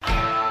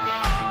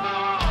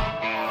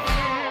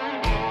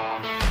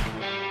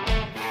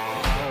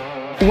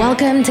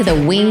Welcome to the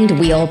Winged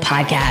Wheel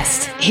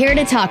Podcast. Here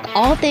to talk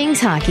all things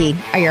hockey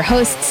are your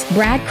hosts,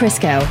 Brad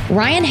Crisco,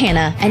 Ryan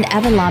Hanna, and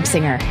Evan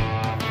Lobsinger.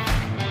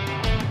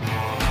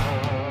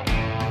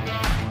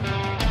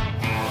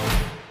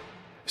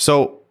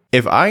 So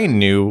if I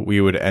knew we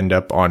would end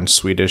up on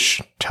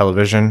Swedish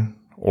television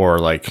or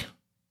like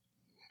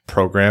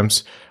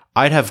programs,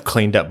 I'd have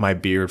cleaned up my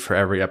beard for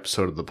every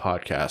episode of the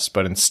podcast.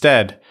 But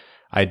instead,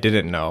 I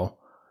didn't know.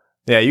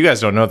 Yeah, you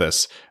guys don't know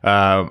this.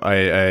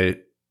 A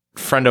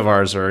friend of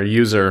ours, or a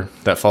user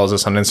that follows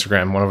us on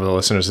Instagram, one of the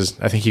listeners is,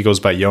 I think he goes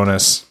by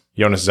Jonas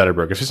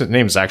Zetterberg. If his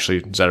name is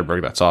actually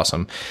Zetterberg, that's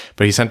awesome.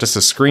 But he sent us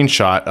a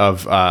screenshot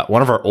of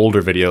one of our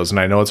older videos, and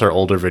I know it's our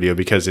older video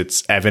because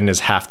it's Evan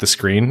is half the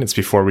screen. It's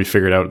before we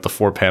figured out the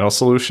 4-panel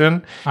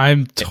solution.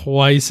 I'm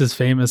twice as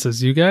famous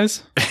as you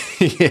guys.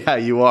 Yeah,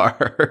 you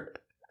are.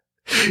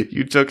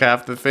 You took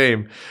half the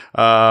fame.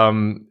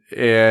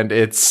 And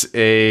it's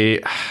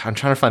I'm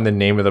trying to find the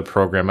name of the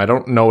program. I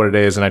don't know what it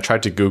is, and I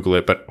tried to Google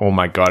it, but oh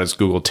my God, is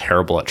Google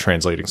terrible at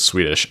translating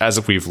Swedish, as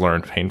if we've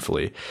learned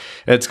painfully.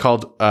 It's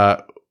called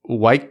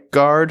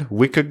Wikagard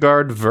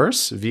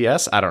Verse,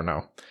 VS? I don't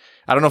know.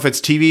 I don't know if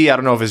it's TV. I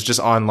don't know if it's just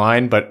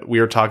online, but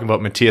we were talking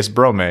about Matthias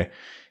Brome,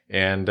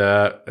 and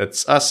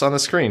it's us on the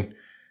screen.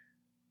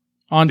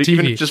 On TV.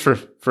 Even just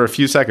for a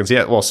few seconds.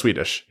 Yeah, well,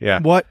 Swedish.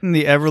 Yeah. What in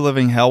the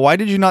ever-living hell? Why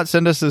did you not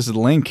send us this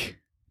link?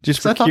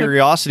 Just for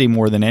curiosity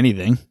more than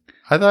anything.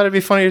 I thought it'd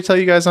be funny to tell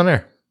you guys on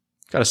air.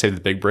 Gotta save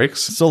the big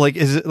breaks. So, like,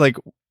 is it like,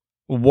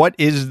 what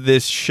is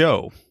this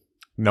show?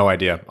 No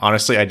idea.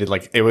 Honestly, I did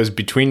it was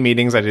between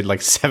meetings. I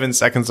did 7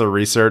 seconds of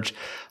research.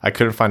 I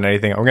couldn't find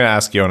anything. I'm going to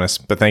ask Jonas,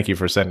 but thank you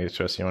for sending it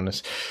to us,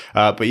 Jonas.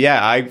 But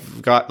yeah,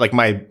 I've got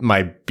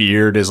my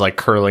beard is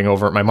curling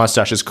over. My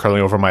mustache is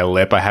curling over my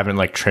lip. I haven't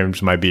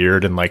trimmed my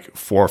beard in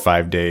 4 or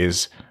 5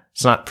 days.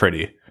 It's not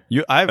pretty.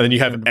 And then you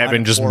have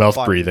Evan just mouth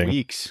breathing.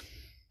 Weeks.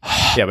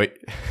 Yeah, but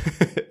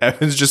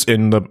Evan's just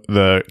in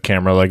the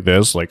camera like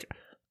this,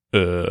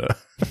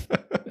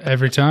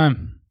 Every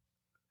time.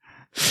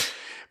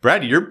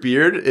 Brad, your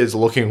beard is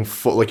looking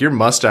full. Your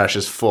mustache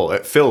is full.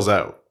 It fills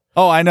out.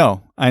 Oh, I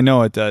know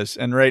it does.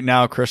 And right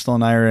now, Crystal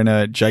and I are in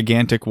a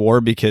gigantic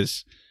war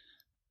because,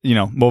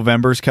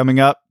 Movember's coming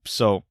up.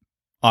 So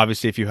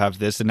obviously, if you have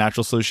this, the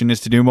natural solution is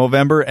to do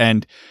Movember.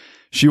 And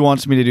she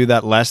wants me to do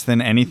that less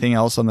than anything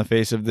else on the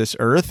face of this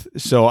earth.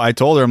 So I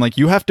told her, I'm like,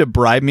 you have to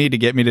bribe me to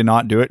get me to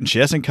not do it. And she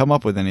hasn't come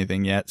up with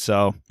anything yet.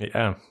 So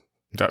yeah.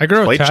 I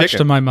grow attached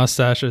to my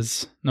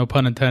mustaches, no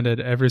pun intended,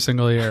 every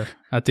single year.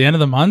 At the end of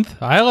the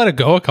month, I let it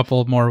go a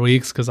couple more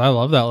weeks because I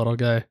love that little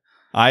guy.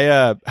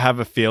 I have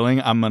a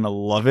feeling I'm going to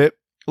love it.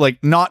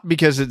 Not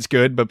because it's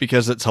good, but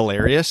because it's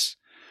hilarious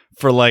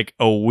for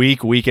a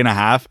week and a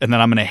half. And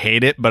then I'm going to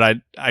hate it. But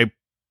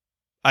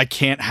I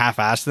can't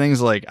half-ass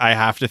things. I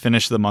have to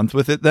finish the month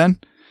with it then.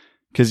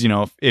 Because,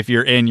 if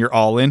you're in, you're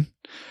all in.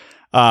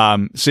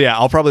 So yeah,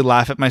 I'll probably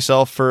laugh at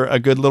myself for a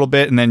good little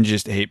bit and then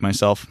just hate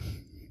myself.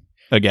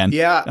 Again,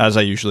 yeah, as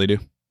I usually do.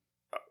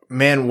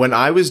 Man, when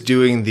I was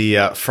doing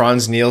the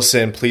Franz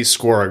Nielsen, please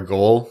score a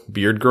goal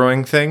beard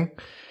growing thing,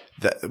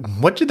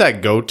 what did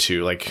that go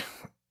to?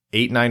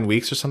 8-9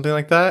 weeks or something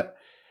like that?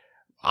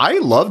 I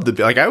loved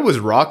I was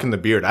rocking the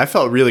beard. I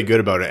felt really good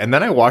about it. And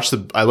then I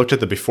looked at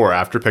the before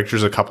after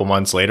pictures a couple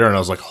months later and I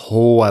was like,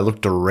 oh, I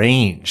looked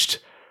deranged.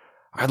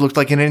 I looked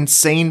like an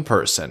insane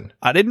person.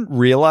 I didn't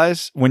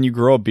realize when you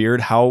grow a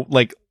beard how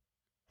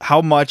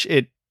much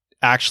it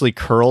actually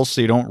curls, so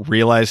you don't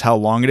realize how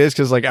long it is,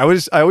 because I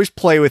always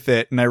play with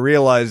it and I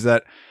realize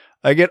that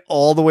I get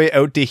all the way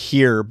out to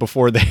here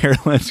before the hair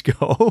lets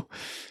go.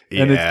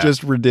 And it's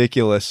just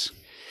ridiculous.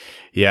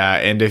 Yeah,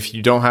 and if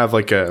you don't have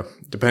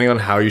depending on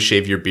how you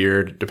shave your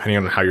beard, depending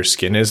on how your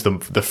skin is,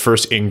 the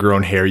first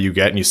ingrown hair you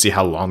get and you see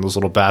how long those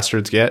little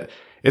bastards get,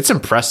 it's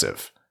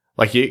impressive.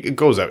 It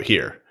goes out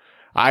here.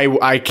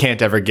 I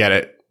can't ever get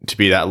it to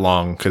be that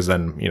long because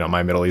then,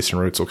 my Middle Eastern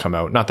roots will come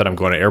out. Not that I'm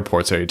going to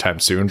airports anytime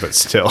soon, but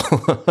still.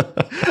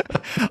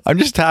 I'm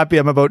just happy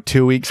I'm about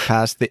 2 weeks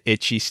past the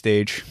itchy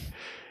stage.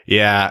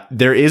 Yeah,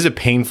 there is a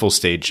painful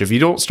stage. If you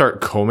don't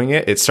start combing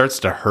it, it starts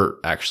to hurt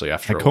actually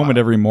after a while. I comb it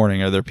every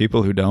morning. Are there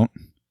people who don't?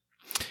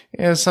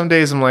 Yeah, some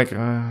days I'm like...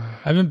 I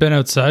haven't been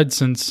outside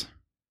since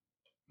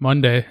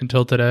Monday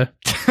until today.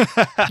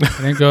 I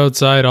didn't go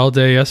outside all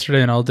day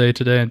yesterday and all day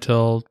today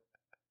until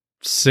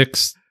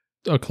 6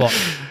 o'clock.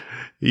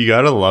 You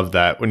gotta love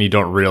that when you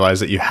don't realize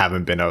that you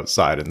haven't been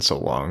outside in so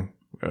long.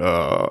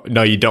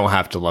 No, you don't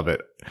have to love it.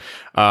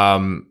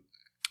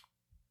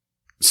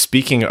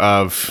 Speaking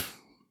of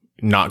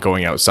not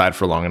going outside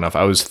for long enough,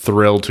 I was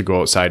thrilled to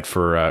go outside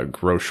for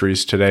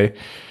groceries today.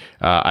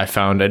 I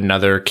found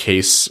another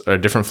case,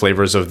 different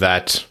flavors of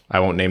that. I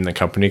won't name the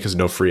company because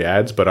no free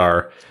ads, but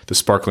the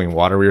sparkling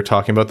water we were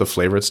talking about, the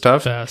flavored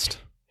stuff. Fast.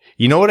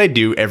 You know what I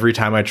do every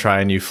time I try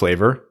a new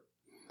flavor?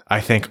 I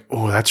think,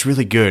 oh, that's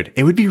really good.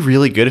 It would be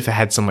really good if it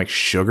had some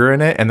sugar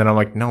in it. And then I'm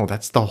like, no,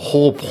 that's the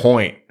whole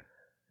point.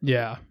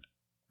 Yeah.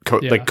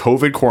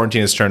 COVID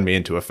quarantine has turned me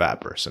into a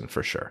fat person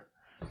for sure.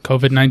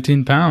 COVID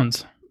 19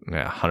 pounds.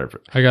 Yeah, 100%.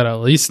 I got at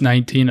least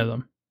 19 of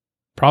them.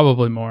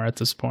 Probably more at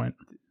this point.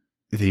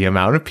 the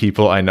amount of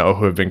people I know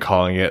who have been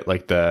calling it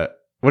like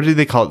what do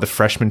they call it? The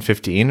freshman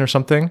 15 or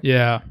something?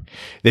 Yeah.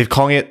 They've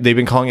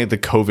been calling it the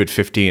COVID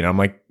 15. I'm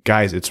like,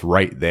 guys, it's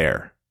right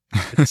there.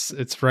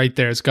 It's right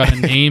there. It's got a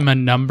name, a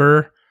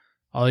number.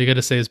 All you got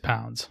to say is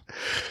pounds.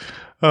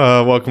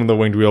 Welcome to the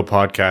Winged Wheel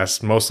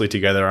podcast. Mostly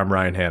together. I'm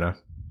Ryan Hanna.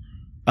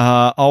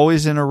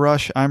 Always in a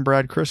rush. I'm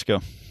Brad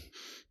Crisco.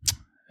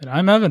 And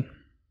I'm Evan.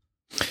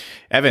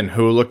 Evan,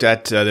 who looked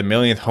at the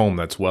millionth home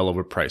that's well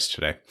overpriced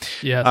today.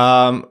 Yes.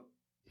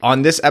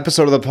 On this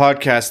episode of the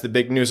podcast, the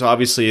big news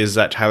obviously is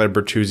that Tyler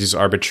Bertuzzi's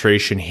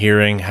arbitration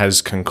hearing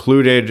has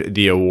concluded.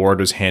 The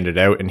award was handed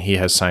out and he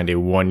has signed a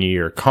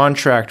 1-year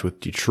contract with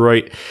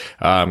Detroit,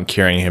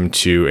 carrying him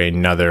to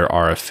another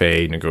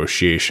RFA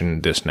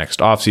negotiation this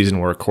next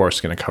offseason. We're, of course,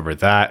 going to cover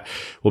that.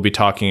 We'll be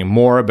talking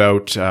more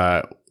about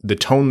the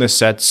tone this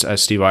sets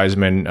as Steve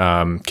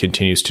Yzerman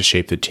continues to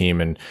shape the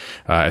team and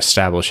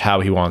establish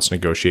how he wants to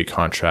negotiate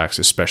contracts,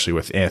 especially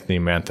with Anthony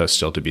Mantha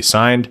still to be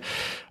signed.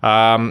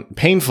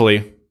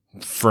 Painfully,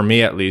 for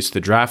me at least,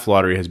 the draft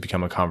lottery has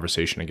become a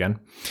conversation again.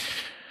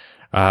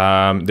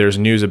 There's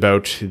news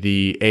about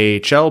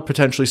the AHL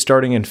potentially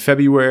starting in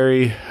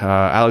February.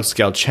 Alex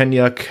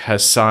Galchenyuk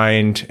has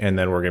signed, and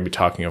then we're going to be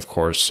talking, of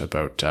course,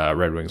 about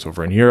Red Wings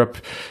over in Europe,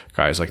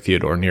 guys like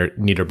Theodor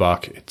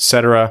Niederbach,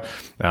 etc.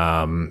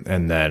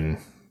 And then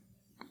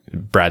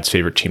Brad's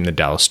favorite team, the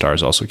Dallas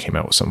Stars, also came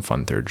out with some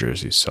fun third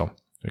jerseys, so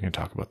we can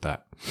talk about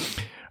that.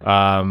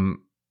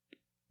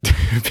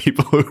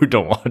 People who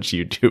don't watch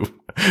YouTube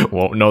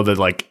won't know that,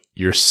 like,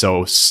 you're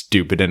so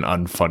stupid and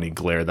unfunny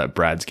glare that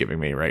Brad's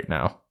giving me right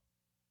now.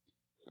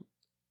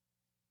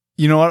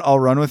 You know what? I'll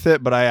run with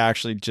it, but I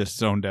actually just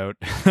zoned out.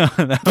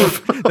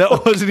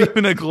 that wasn't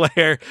even a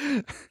glare.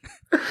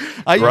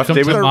 I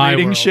start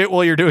reading shit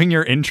while you're doing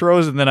your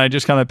intros, and then I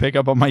just kind of pick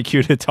up on my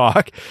cue to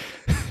talk.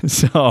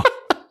 So,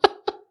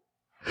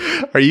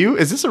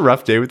 is this a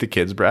rough day with the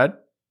kids, Brad?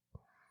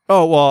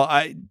 Oh, well,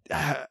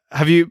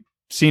 have you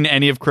seen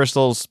any of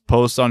Crystal's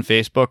posts on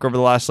Facebook over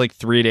the last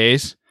 3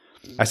 days?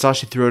 I saw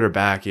she threw out her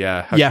back.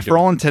 Yeah. For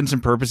all intents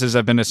and purposes,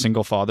 I've been a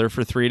single father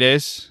for 3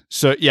 days.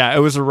 So yeah,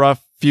 it was a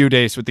rough few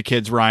days with the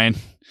kids, Ryan.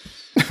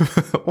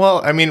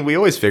 Well, I mean, we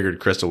always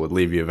figured Crystal would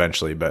leave you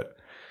eventually, but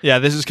yeah,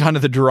 this is kind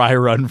of the dry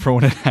run for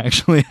when it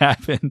actually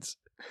happens.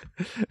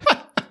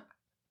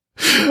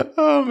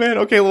 Oh man.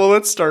 Okay. Well,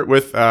 let's start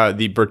with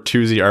the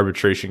Bertuzzi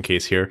arbitration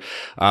case here.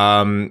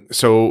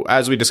 So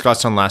as we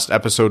discussed on last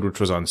episode, which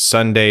was on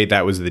Sunday,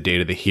 that was the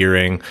date of the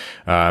hearing.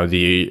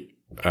 The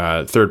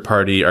third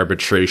party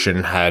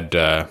arbitration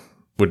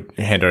would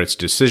hand out its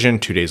decision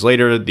 2 days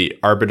later. The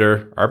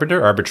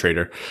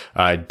arbitrator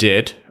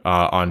did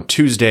on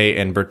Tuesday,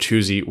 and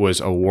Bertuzzi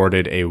was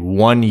awarded a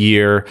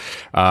 1-year,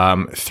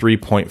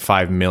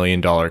 $3.5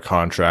 million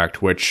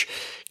contract, which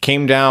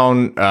came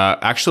down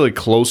actually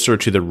closer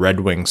to the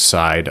Red Wings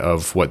side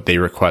of what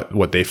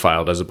they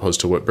filed as opposed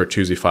to what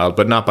Bertuzzi filed,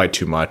 but not by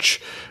too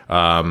much.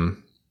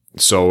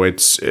 So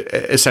it's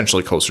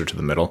essentially closer to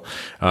the middle.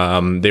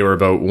 They were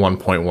about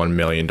 $1.1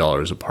 million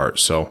apart.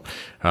 So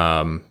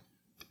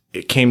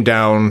it came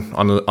down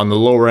on the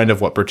lower end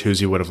of what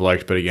Bertuzzi would have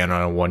liked, but again,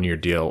 on a 1-year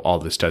deal, all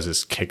this does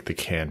is kick the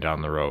can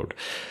down the road.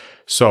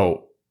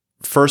 So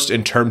first,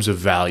 in terms of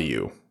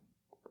value,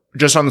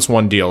 just on this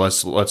one deal,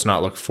 let's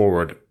not look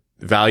forward.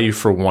 Value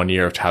for 1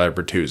 year of Tyler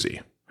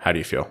Bertuzzi. How do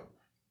you feel?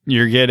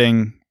 You're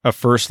getting a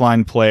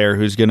first-line player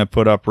who's going to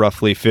put up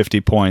roughly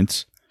 50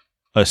 points,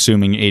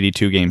 assuming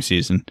 82 game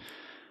season,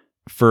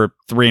 for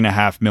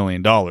 $3.5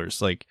 million.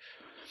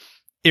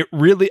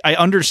 I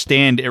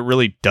understand it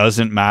really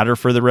doesn't matter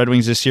for the Red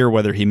Wings this year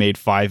whether he made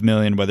 $5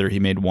 million, whether he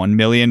made $1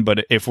 million.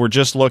 But if we're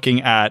just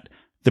looking at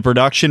the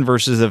production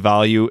versus the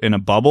value in a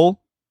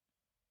bubble,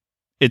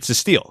 it's a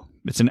steal.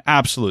 It's an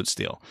absolute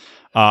steal.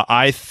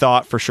 I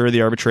thought for sure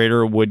the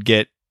arbitrator would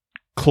get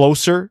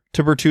closer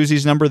to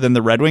Bertuzzi's number than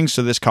the Red Wings,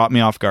 so this caught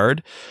me off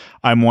guard.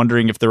 I'm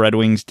wondering if the Red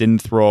Wings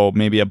didn't throw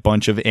maybe a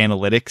bunch of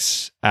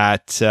analytics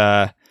at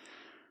the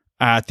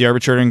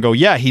arbitrator and go,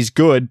 yeah, he's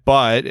good,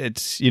 but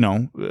it's,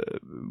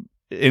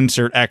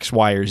 insert X,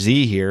 Y, or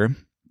Z here.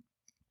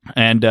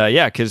 And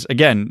because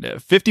again,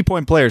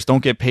 50-point players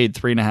don't get paid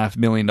 $3.5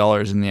 million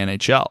in the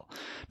NHL.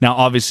 Now,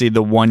 obviously,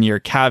 the 1-year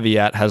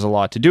caveat has a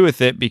lot to do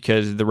with it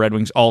because the Red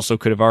Wings also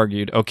could have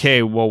argued,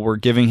 okay, well, we're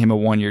giving him a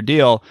 1-year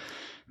deal.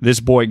 This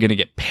boy going to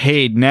get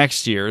paid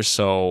next year,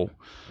 so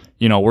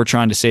we're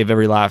trying to save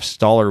every last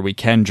dollar we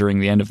can during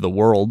the end of the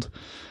world.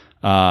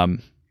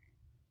 I'm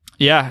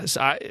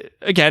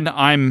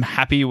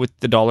happy with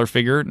the dollar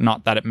figure.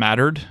 Not that it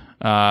mattered.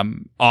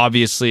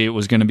 Obviously, it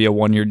was going to be a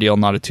 1-year deal,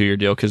 not a 2-year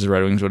deal, because the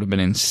Red Wings would have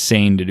been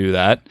insane to do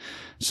that.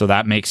 So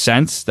that makes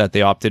sense that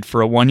they opted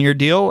for a 1-year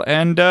deal.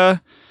 And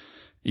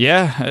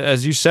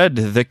as you said,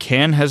 the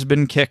can has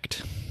been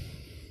kicked.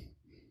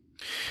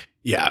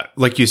 Yeah,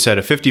 like you said,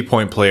 a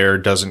 50-point player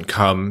doesn't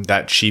come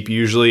that cheap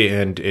usually,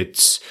 and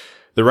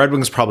the Red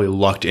Wings probably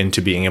lucked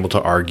into being able to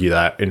argue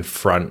that in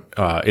front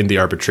in the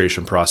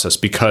arbitration process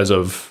because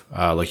of,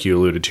 like you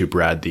alluded to,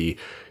 Brad, the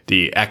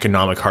the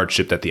economic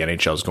hardship that the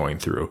NHL is going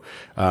through.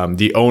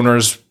 The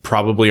owners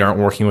probably aren't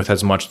working with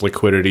as much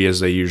liquidity as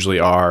they usually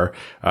are.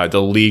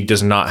 The league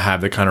does not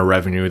have the kind of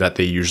revenue that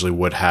they usually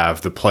would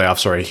have. The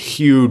playoffs are a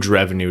huge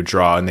revenue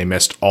draw, and they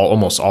missed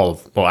almost all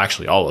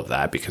of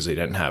that because they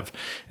didn't have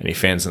any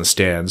fans in the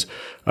stands.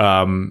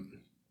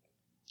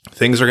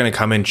 Things are going to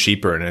come in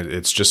cheaper, and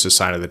it's just a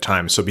sign of the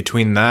time. So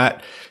between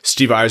that,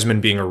 Steve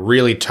Yzerman being a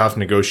really tough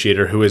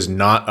negotiator who is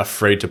not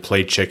afraid to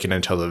play chicken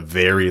until the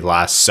very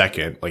last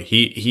second, like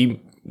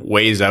he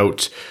weighs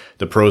out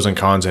the pros and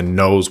cons and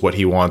knows what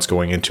he wants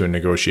going into a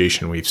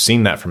negotiation. We've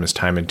seen that from his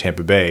time in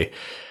Tampa Bay.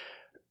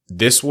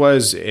 This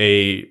was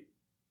a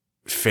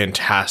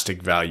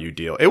fantastic value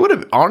deal. It would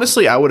have,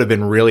 honestly, I would have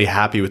been really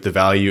happy with the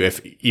value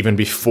if even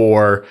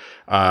before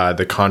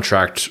the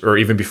contract or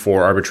even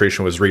before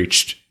arbitration was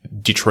reached,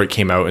 Detroit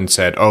came out and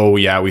said, oh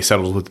yeah, we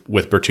settled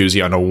with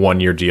Bertuzzi on a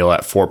 1-year deal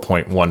at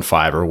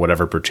 4.15 or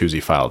whatever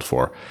Bertuzzi filed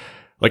for.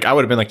 Like, I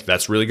would have been like,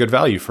 that's really good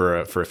value for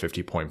a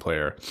 50-point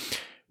player.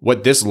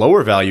 What this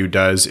lower value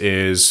does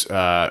is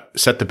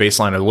set the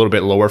baseline a little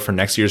bit lower for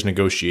next year's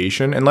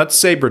negotiation. And let's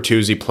say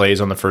Bertuzzi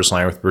plays on the first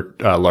line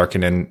with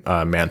Larkin and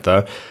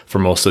Mantha for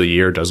most of the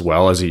year, does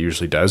well as he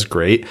usually does,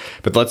 great.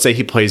 But let's say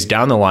he plays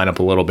down the lineup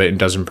a little bit and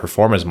doesn't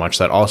perform as much.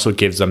 That also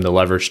gives them the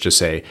leverage to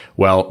say,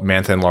 well,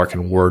 Mantha and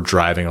Larkin were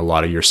driving a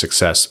lot of your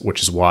success,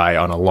 which is why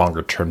on a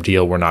longer term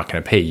deal, we're not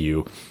going to pay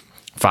you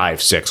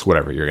 5, 6,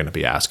 whatever you're going to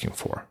be asking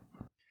for.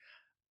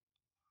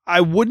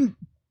 I wouldn't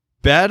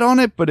bet on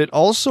it, but it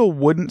also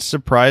wouldn't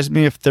surprise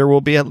me if there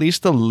will be at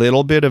least a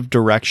little bit of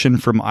direction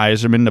from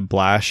Yzerman to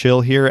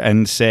Blashill here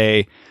and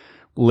say,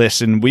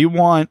 listen, we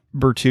want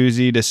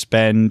Bertuzzi to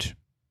spend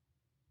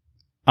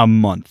a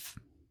month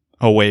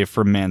away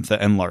from Mantha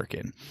and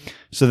Larkin.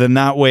 So then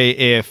that way,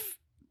 if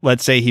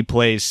let's say he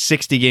plays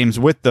 60 games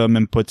with them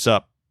and puts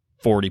up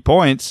 40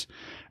 points,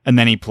 and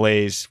then he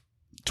plays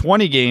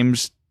 20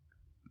 games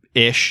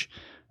ish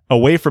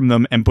away from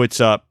them and puts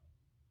up,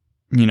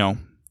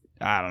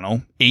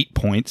 8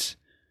 points,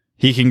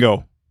 he can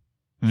go,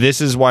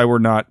 this is why we're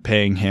not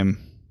paying him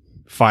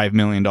 $5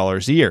 million a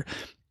year.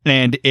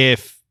 And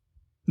if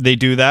they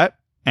do that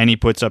and he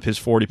puts up his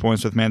 40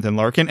 points with Mantha and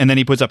Larkin, and then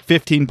he puts up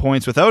 15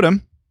 points without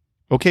him,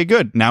 okay,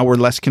 good. Now we're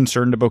less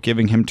concerned about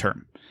giving him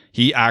term.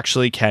 He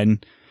actually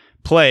can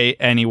play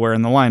anywhere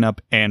in the lineup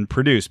and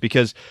produce,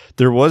 because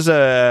there was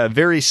a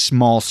very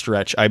small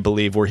stretch, I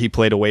believe, where he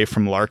played away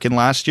from Larkin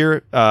last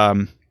year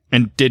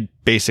and did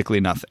basically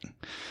nothing.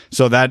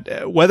 So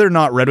that, whether or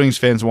not Red Wings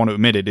fans want to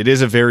admit it, it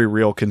is a very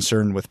real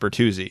concern with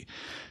Bertuzzi.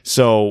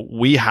 So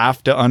we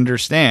have to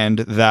understand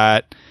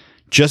that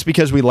just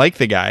because we like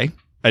the guy,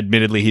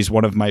 admittedly, he's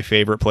one of my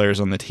favorite players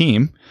on the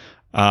team,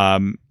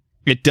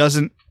 it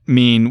doesn't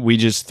mean we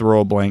just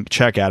throw a blank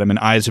check at him, and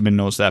Yzerman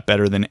knows that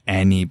better than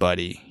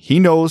anybody. He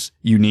knows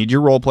you need your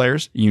role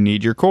players, you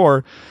need your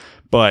core,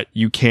 but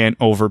you can't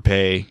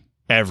overpay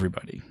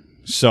everybody.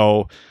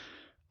 So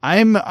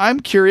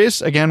I'm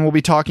curious. Again, we'll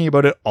be talking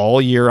about it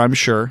all year, I'm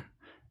sure.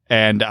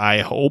 And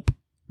I hope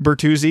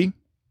Bertuzzi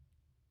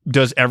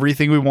does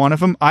everything we want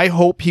of him. I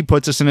hope he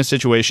puts us in a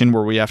situation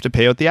where we have to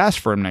pay out the ass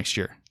for him next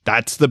year.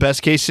 That's the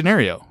best case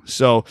scenario.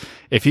 So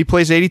if he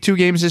plays 82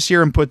 games this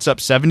year and puts up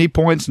 70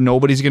 points,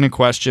 nobody's going to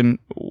question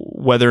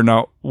whether or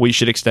not we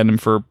should extend him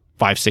for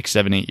 5, 6,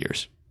 7, 8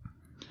 years.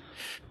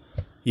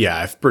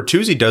 Yeah, if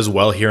Bertuzzi does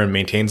well here and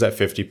maintains that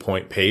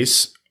 50-point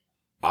pace,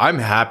 I'm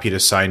happy to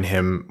sign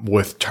him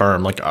with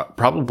term, like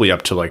probably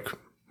up to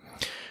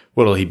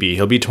what'll he be?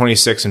 He'll be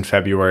 26 in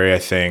February, I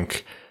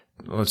think.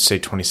 Let's say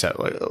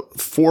 27,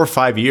 4 or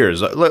 5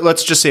 years.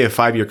 Let's just say a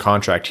 5-year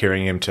contract,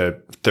 carrying him to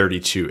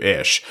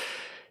 32-ish.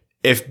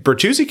 If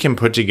Bertuzzi can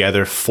put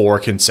together 4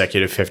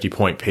 consecutive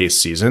 50-point pace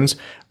seasons,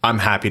 I'm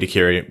happy to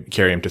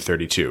carry him to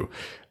 32.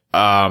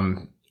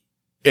 And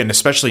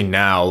especially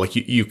now,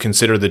 you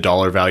consider the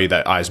dollar value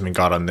that Yzerman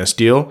got on this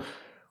deal.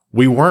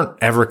 We weren't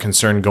ever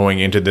concerned going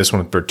into this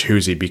one with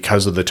Bertuzzi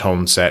because of the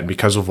tone set and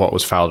because of what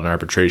was filed in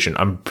arbitration.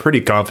 I'm pretty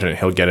confident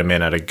he'll get him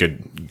in at a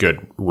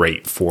good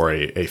rate for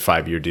a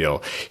 5-year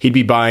deal. He'd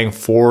be buying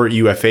 4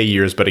 UFA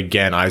years, but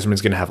again,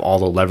 Yzerman's going to have all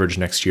the leverage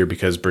next year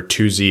because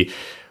Bertuzzi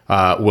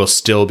will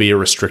still be a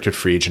restricted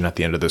free agent at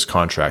the end of this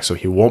contract. So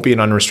he won't be an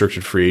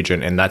unrestricted free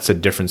agent, and that's a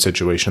different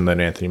situation than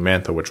Anthony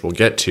Mantha, which we'll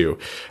get to.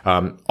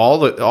 All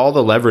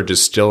the leverage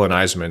is still in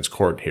Yzerman's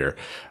court here,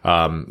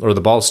 or the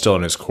ball's still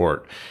in his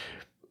court.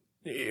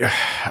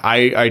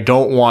 I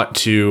don't want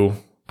to,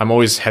 I'm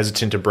always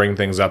hesitant to bring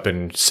things up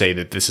and say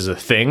that this is a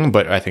thing,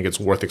 but I think it's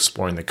worth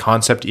exploring the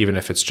concept, even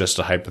if it's just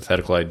a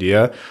hypothetical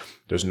idea.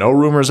 There's no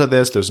rumors of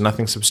this. There's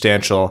nothing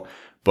substantial,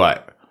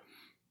 but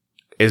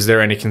is there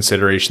any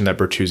consideration that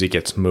Bertuzzi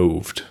gets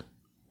moved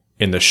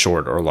in the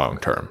short or long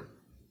term?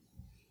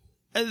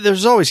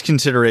 There's always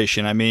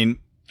consideration. I mean,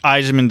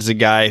 Yzerman's a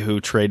guy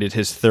who traded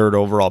his 3rd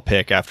overall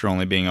pick after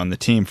only being on the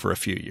team for a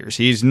few years.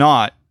 He's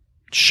not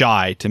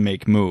shy to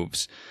make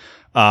moves.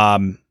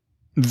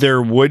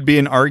 There would be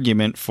an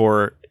argument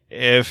for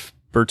if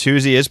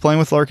Bertuzzi is playing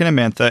with Larkin and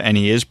Mantha and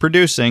he is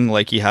producing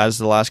like he has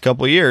the last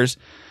couple of years,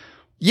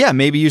 yeah,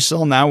 maybe you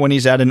sell now when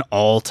he's at an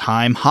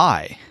all-time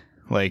high.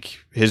 Like,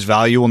 his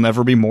value will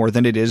never be more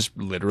than it is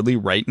literally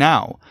right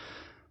now.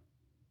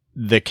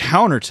 The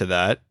counter to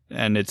that,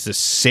 and it's the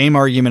same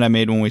argument I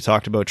made when we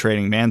talked about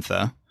trading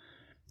Mantha,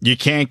 you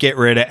can't get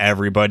rid of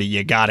everybody.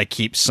 You got to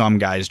keep some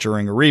guys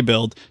during a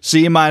rebuild, so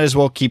you might as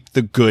well keep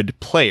the good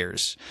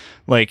players.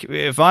 Like,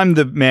 if I'm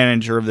the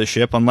manager of the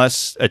ship,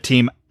 unless a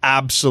team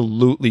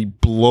absolutely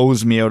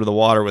blows me out of the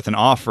water with an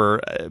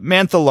offer,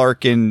 Mantha,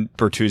 Larkin,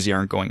 Bertuzzi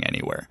aren't going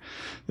anywhere.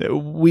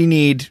 We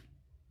need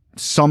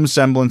some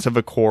semblance of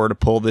a core to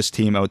pull this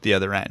team out the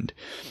other end.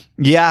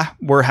 Yeah,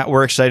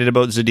 we're excited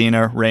about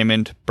Zadina,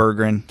 Raymond,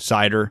 Berggren,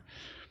 Seider.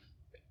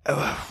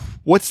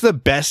 What's the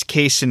best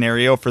case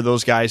scenario for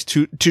those guys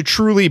to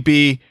truly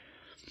be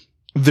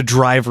the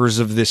drivers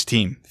of this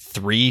team?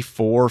 3,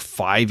 4,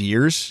 5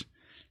 years?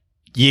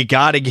 You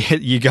gotta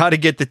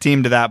get the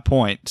team to that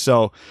point.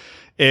 So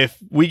if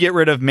we get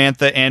rid of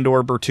Mantha and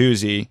or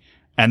Bertuzzi,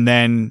 and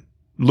then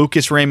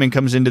Lucas Raymond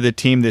comes into the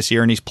team this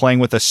year and he's playing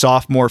with a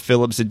sophomore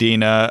Philip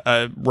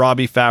Zadina,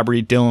 Robbie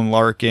Fabry, Dylan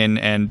Larkin,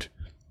 and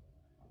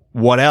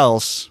what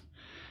else?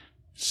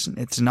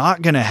 It's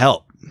not going to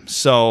help.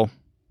 So,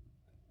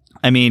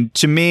 I mean,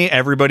 to me,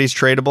 everybody's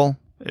tradable.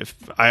 If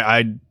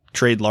I'd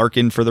trade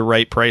Larkin for the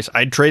right price,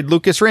 I'd trade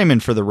Lucas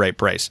Raymond for the right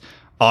price.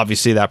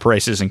 Obviously, that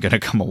price isn't going to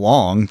come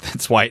along.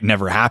 That's why it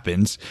never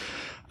happens.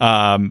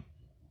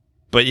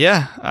 But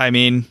yeah, I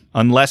mean,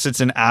 unless it's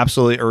an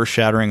absolutely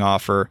earth-shattering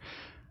offer,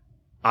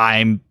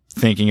 I'm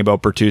thinking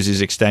about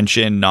Bertuzzi's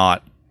extension,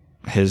 not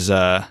his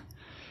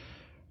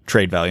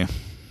trade value.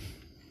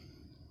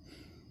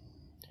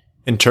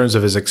 In terms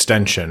of his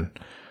extension,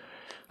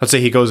 let's say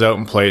he goes out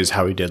and plays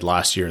how he did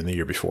last year and the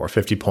year before,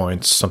 50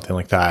 points, something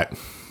like that.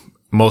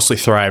 Mostly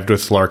thrived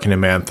with Larkin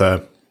and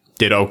Mantha.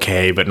 Did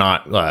okay, but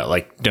not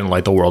didn't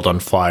light the world on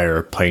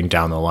fire playing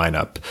down the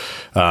lineup.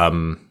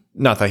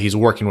 Not that he's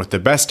working with the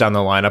best down the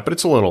lineup, but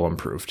it's a little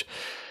improved.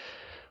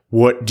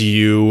 What do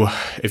you,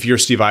 if you're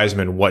Steve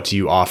Yzerman, what do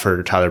you offer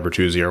to Tyler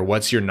Bertuzzi, or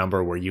what's your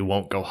number where you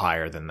won't go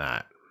higher than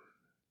that?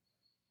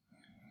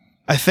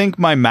 I think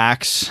my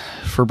max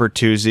for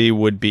Bertuzzi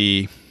would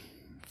be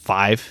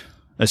 5,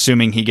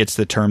 assuming he gets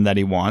the term that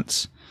he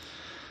wants.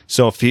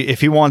 So if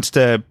he wants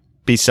to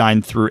be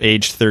signed through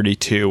age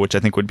 32, which I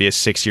think would be a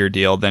 6-year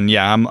deal, then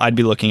yeah, I'd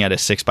be looking at a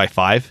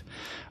 6x5.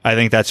 I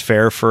think that's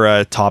fair for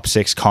a top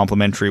 6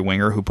 complimentary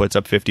winger who puts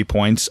up 50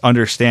 points,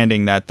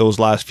 understanding that those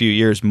last few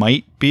years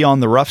might be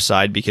on the rough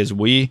side because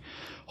we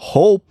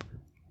hope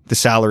the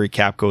salary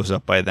cap goes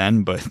up by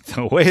then. But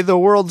the way the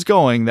world's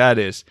going, that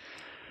is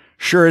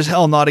sure as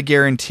hell not a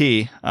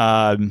guarantee.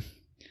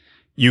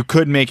 You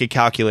could make a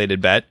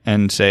calculated bet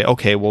and say,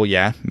 okay, well,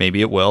 yeah,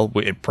 maybe it will.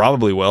 It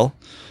probably will.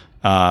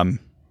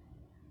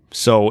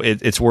 So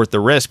it's worth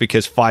the risk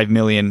because $5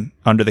 million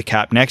under the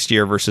cap next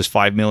year versus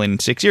 $5 million in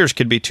 6 years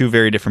could be two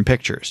very different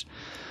pictures.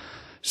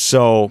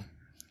 So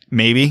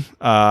maybe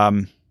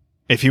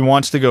if he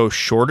wants to go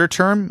shorter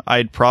term,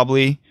 I'd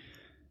probably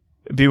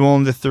be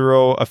willing to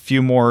throw a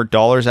few more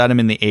dollars at him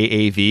in the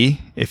AAV.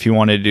 If he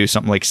wanted to do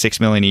something like $6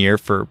 million a year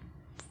for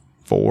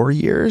 4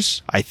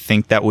 years, I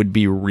think that would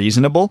be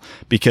reasonable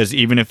because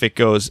even if it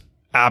goes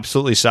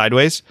absolutely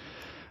sideways,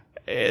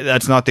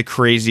 that's not the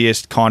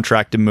craziest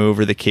contract to move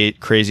or the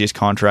craziest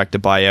contract to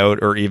buy out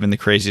or even the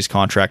craziest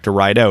contract to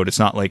ride out. It's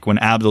not like when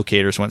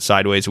Abdelkaders went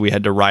sideways, we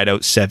had to ride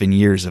out 7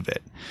 years of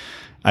it.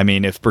 I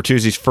mean, if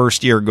Bertuzzi's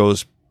first year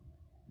goes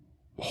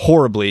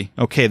horribly,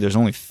 okay, there's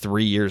only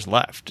 3 years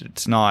left.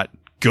 It's not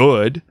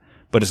good,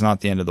 but it's not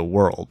the end of the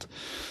world.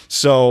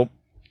 So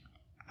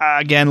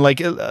again,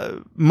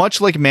 much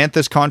like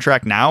Mantha's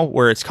contract now,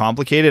 where it's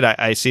complicated,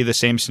 I see the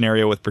same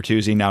scenario with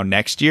Bertuzzi now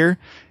next year,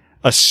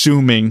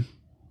 assuming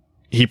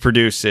he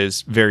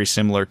produces very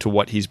similar to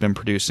what he's been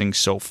producing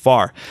so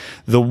far.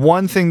 The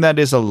one thing that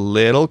is a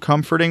little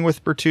comforting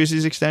with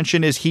Bertuzzi's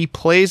extension is he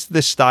plays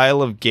the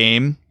style of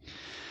game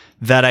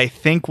that I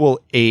think will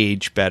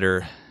age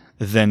better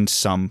than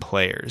some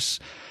players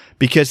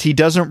because he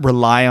doesn't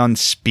rely on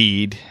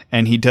speed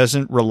and he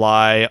doesn't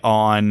rely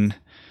on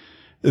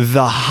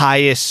the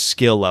highest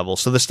skill level.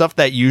 So the stuff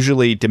that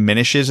usually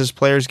diminishes as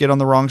players get on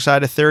the wrong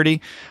side of 30,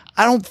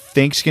 I don't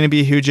think is going to be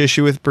a huge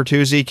issue with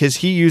Bertuzzi because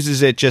he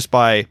uses it just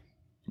by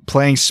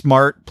playing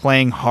smart,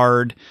 playing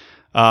hard,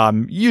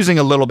 using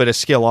a little bit of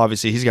skill.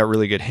 Obviously, he's got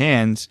really good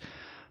hands.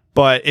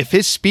 But if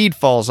his speed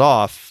falls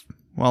off,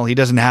 well, he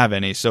doesn't have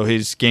any. So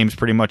his game's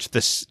pretty much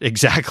this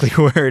exactly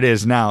where it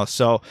is now.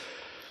 So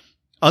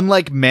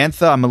unlike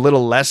Mantha, I'm a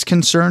little less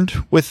concerned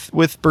with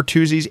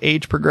Bertuzzi's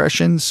age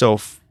progression.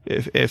 So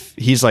if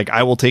he's like,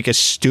 I will take a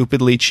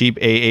stupidly cheap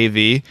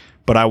AAV,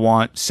 but I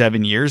want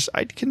 7 years,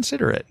 I'd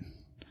consider it.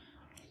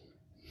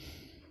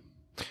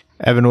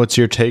 Evan, what's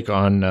your take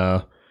on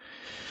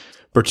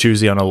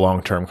Bertuzzi on a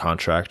long-term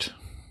contract?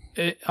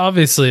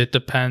 Obviously, it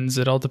depends.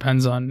 It all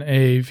depends on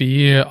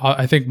AAV.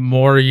 I think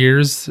more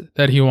years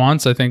that he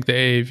wants, I think the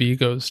AAV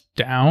goes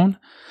down.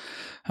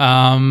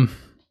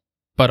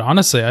 But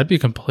honestly, I'd be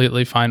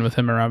completely fine with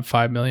him around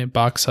 $5 million.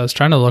 I was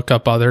trying to look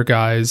up other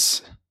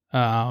guys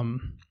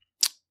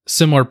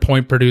similar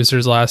point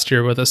producers last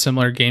year with a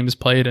similar games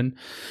played. And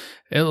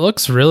it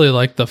looks really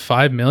like the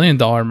 $5 million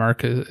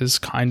mark is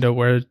kind of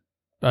where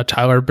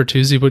Tyler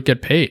Bertuzzi would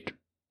get paid.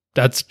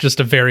 That's just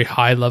a very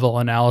high level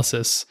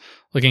analysis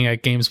looking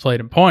at games played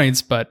and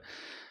points, but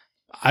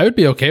I would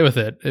be okay with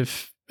it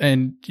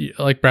and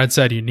like Brad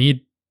said, you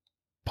need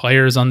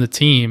players on the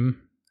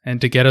team, and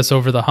to get us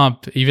over the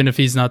hump, even if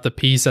he's not the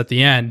piece at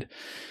the end,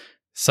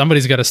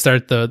 somebody's got to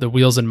start the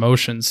wheels in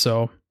motion.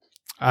 So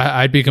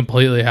I'd be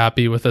completely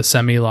happy with a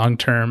semi-long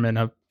term and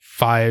a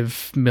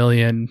 $5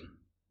 million,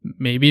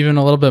 maybe even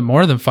a little bit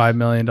more than $5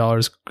 million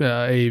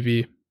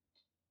AAV.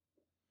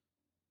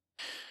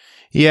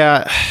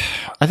 Yeah,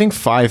 I think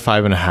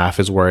 5.5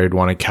 is where I'd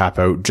want to cap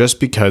out, just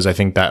because I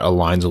think that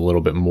aligns a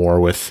little bit more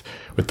with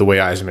the way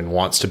Yzerman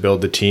wants to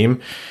build the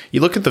team.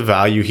 You look at the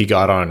value he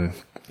got on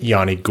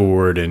Yanni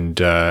Gourde and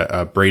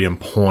Braden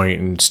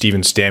Point and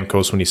Steven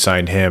Stamkos when he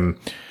signed him.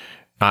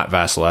 Not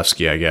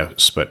Vasilevsky, I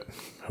guess, but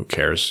who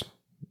cares?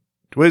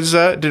 Was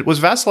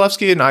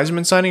Vasilevsky an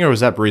Yzerman signing, or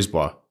was that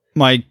Brisebois?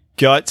 My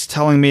gut's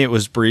telling me it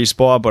was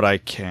Brisebois, but I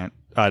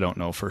don't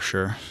know for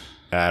sure.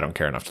 I don't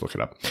care enough to look it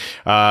up.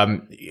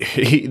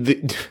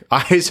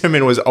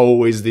 Yzerman was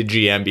always the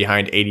GM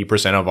behind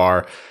 80% of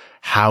our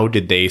how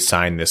did they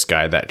sign this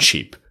guy that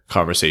cheap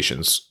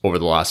conversations over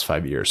the last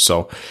 5 years.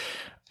 So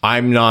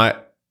I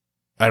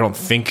don't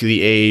think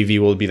the AAV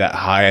will be that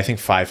high. I think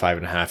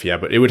 5.5, yeah,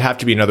 but it would have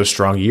to be another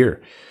strong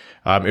year.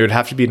 It would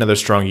have to be another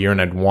strong year,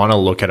 and I'd want to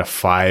look at a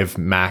 5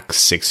 max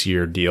 6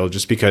 year deal,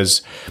 just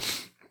because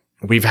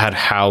we've had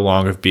how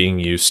long of being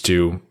used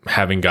to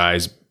having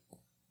guys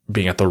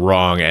being at the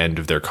wrong end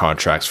of their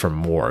contracts for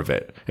more of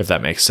it, if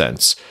that makes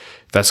sense.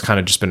 That's kind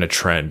of just been a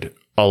trend.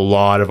 A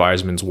lot of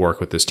Yzerman's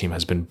work with this team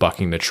has been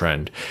bucking the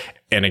trend.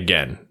 And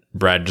again,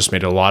 Brad just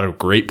made a lot of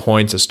great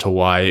points as to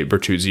why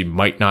Bertuzzi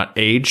might not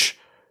age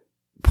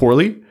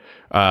poorly.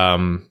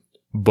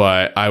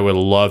 But I would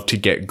love to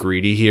get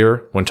greedy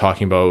here when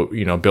talking about,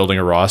 building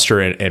a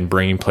roster and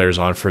bringing players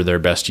on for their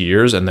best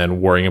years and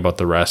then worrying about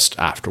the rest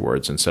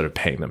afterwards instead of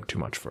paying them too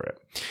much for it.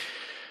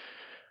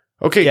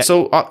 Okay, yeah.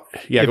 So go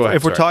ahead.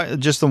 If we're talking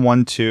just the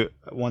one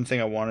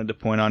thing I wanted to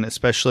point on,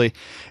 especially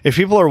if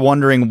people are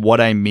wondering what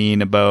I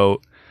mean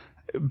about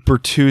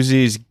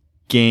Bertuzzi's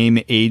game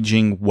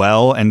aging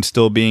well and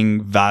still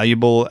being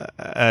valuable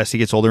as he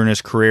gets older in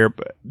his career,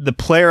 the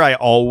player I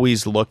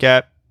always look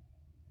at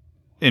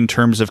in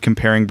terms of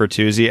comparing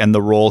Bertuzzi and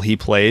the role he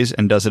plays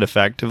and does it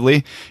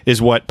effectively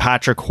is what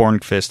Patrick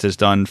Hornqvist has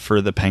done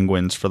for the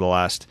Penguins for the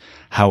last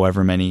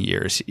however many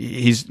years.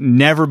 He's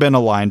never been a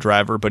line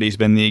driver, but he's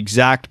been the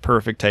exact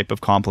perfect type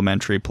of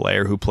complementary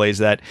player who plays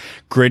that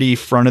gritty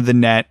front of the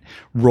net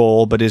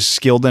role, but is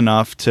skilled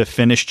enough to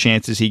finish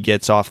chances he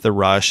gets off the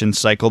rush and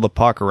cycle the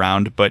puck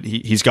around. But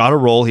he's got a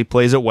role, he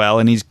plays it well,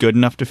 and he's good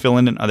enough to fill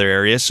in other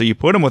areas. So you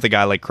put him with a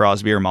guy like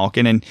Crosby or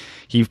Malkin, and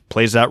he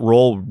plays that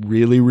role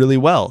really, really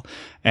well.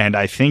 And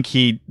I think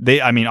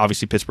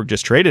obviously Pittsburgh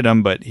just traded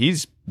him, but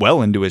he's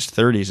well into his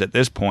 30s at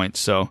this point.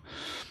 So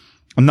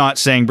I'm not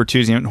saying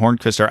Bertuzzi and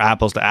Hornqvist are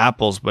apples to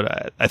apples,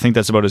 but I think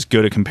that's about as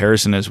good a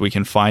comparison as we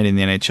can find in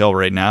the NHL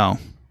right now.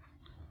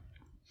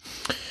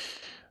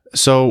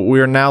 So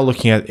we're now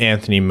looking at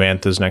Anthony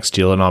Mantha's next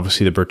deal, and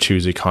obviously the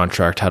Bertuzzi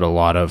contract had a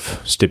lot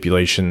of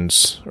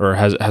stipulations, or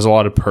has a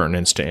lot of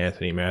pertinence to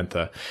Anthony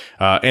Mantha.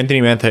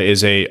 Anthony Mantha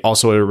is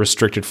also a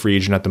restricted free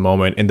agent at the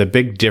moment, and the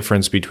big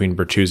difference between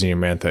Bertuzzi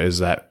and Mantha is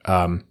that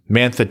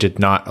Mantha did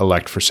not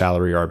elect for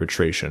salary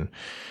arbitration,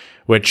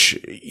 which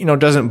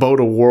doesn't bode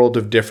a world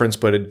of difference,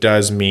 but it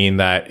does mean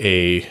that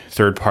a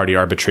third-party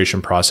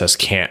arbitration process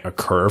can't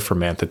occur for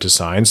Mantha to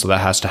sign. So that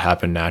has to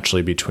happen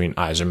naturally between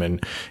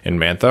Yzerman and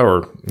Mantha,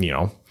 or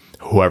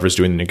whoever's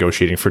doing the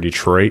negotiating for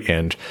Detroit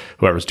and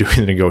whoever's doing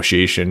the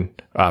negotiation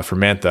for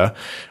Mantha.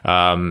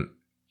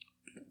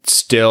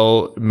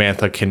 Still,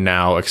 Mantha can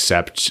now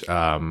accept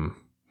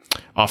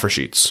offer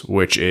sheets,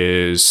 which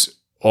is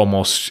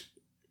almost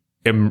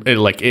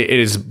it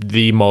is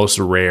the most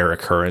rare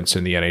occurrence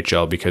in the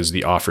NHL, because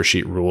the offer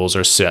sheet rules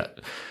are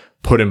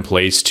put in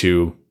place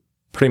to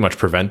pretty much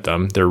prevent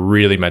them. They're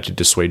really meant to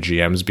dissuade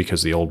GMs,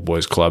 because the old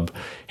boys club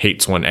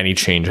hates when any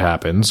change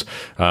happens.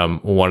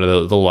 One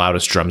of the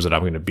loudest drums that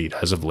I'm going to beat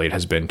as of late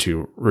has been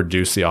to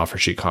reduce the offer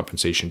sheet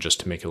compensation just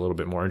to make it a little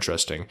bit more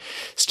interesting.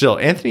 Still,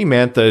 Anthony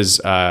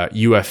Mantha's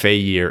UFA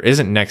year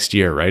isn't next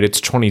year, right? It's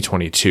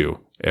 2022.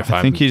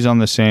 I think he's on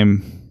the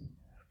same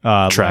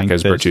track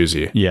as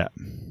Bertuzzi. Yeah.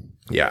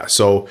 Yeah,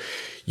 so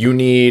you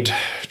need,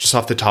 just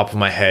off the top of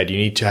my head, you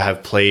need to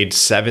have played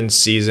 7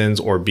 seasons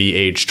or be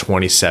age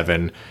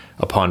 27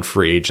 upon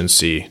free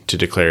agency to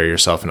declare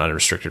yourself an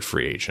unrestricted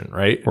free agent,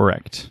 right?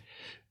 Correct.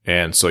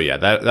 And so, yeah,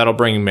 that'll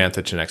bring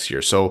Mantha to next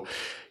year. So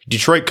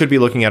Detroit could be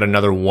looking at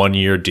another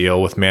 1-year deal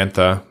with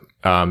Mantha.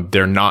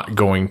 They're not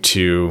going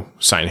to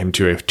sign him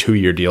to a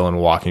 2-year deal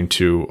and walk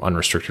into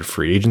unrestricted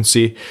free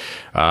agency.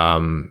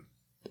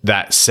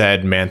 That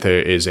said,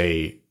 Mantha is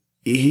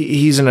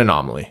he's an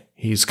anomaly.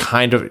 He's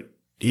kind of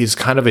he's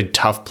kind of a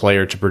tough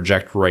player to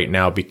project right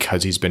now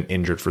because he's been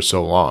injured for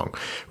so long.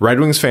 Red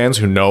Wings fans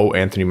who know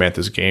Anthony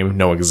Mantha's game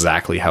know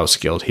exactly how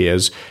skilled he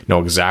is,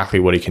 know exactly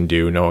what he can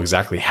do, know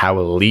exactly how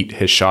elite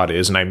his shot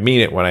is. And I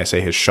mean it when I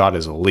say his shot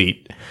is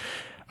elite.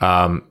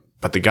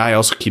 But the guy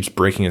also keeps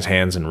breaking his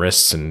hands and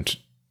wrists, and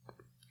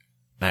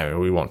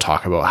we won't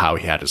talk about how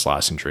he had his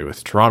last injury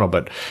with Toronto,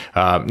 but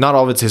not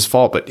all of it's his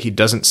fault, but he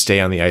doesn't stay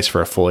on the ice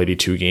for a full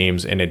 82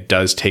 games, and it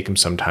does take him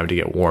some time to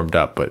get warmed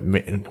up. But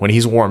when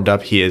he's warmed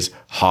up, he is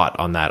hot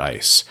on that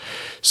ice.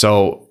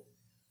 So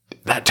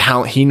that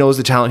talent, he knows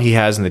the talent he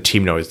has, and the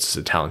team knows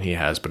the talent he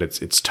has, but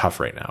it's tough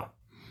right now.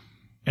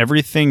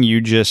 Everything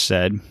you just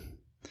said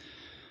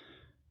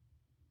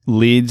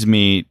leads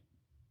me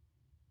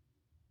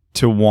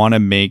to want to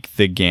make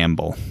the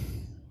gamble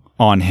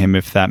on him,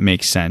 if that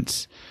makes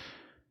sense.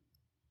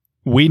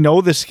 We know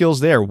the skill's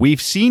there.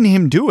 We've seen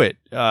him do it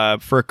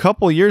for a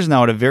couple years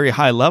now at a very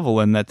high level,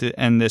 and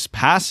this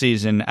past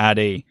season at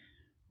a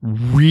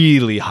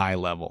really high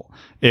level,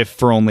 if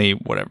for only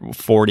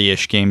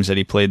 40-ish games that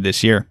he played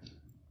this year.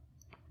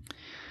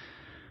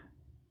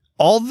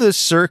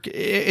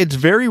 It's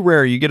very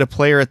rare you get a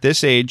player at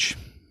this age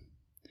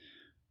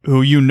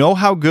who you know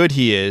how good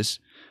he is,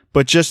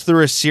 but just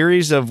through a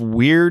series of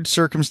weird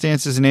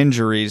circumstances and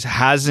injuries,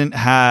 hasn't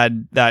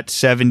had that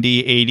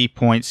 70, 80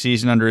 point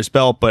season under his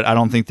belt. But I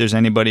don't think there's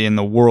anybody in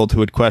the world who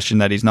would question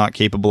that he's not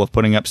capable of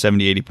putting up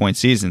 70, 80 point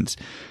seasons.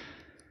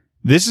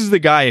 This is the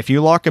guy, if you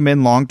lock him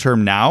in long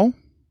term now,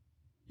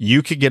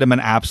 you could get him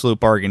an absolute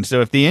bargain. So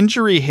if the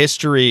injury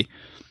history,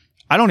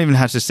 I don't even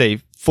have to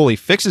say fully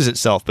fixes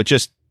itself, but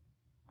just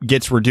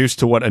gets reduced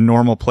to what a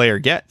normal player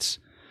gets,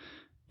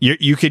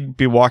 you could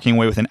be walking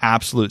away with an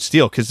absolute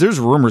steal, because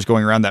there's rumors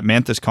going around that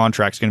Mantha's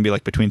contract is going to be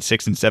like between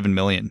 6 and 7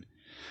 million.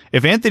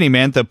 If Anthony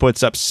Mantha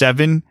puts up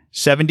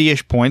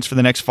 70-ish points for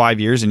the next 5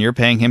 years and you're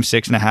paying him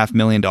 $6.5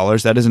 million,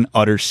 that is an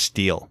utter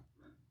steal.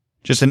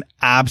 Just an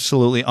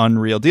absolutely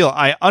unreal deal.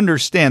 I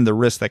understand the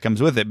risk that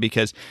comes with it,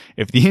 because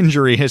if the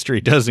injury history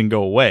doesn't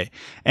go away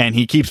and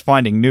he keeps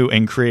finding new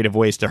and creative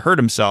ways to hurt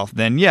himself,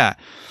 then yeah.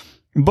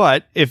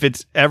 But if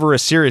it's ever a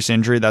serious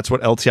injury, that's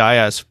what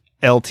LTIR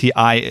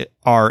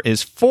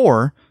is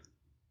for.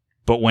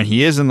 But when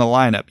he is in the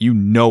lineup, you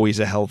know he's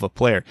a hell of a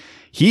player.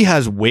 He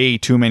has way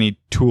too many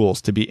tools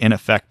to be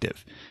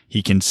ineffective.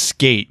 He can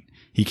skate.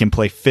 He can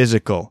play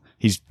physical.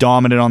 He's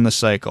dominant on the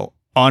cycle.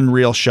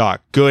 Unreal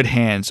shot. Good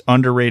hands.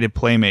 Underrated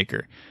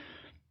playmaker.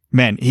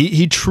 Man,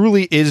 he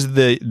truly is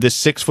the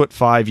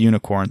 6'5"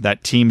 unicorn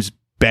that teams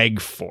beg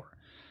for.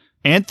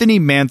 Anthony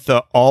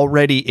Mantha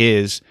already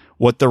is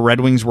what the Red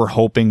Wings were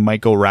hoping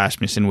Michael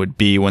Rasmussen would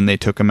be when they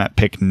took him at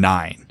pick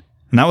 9.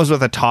 And that was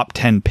with a top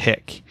 10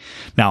 pick.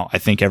 Now, I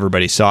think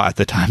everybody saw at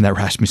the time that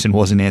Rasmussen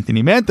wasn't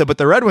Anthony Mantha, but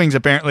the Red Wings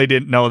apparently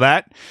didn't know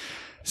that.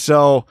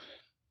 So,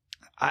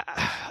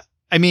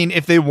 I mean,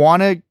 if they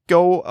want to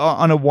go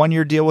on a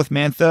 1-year deal with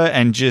Mantha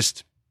and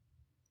just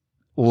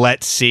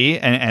let's see,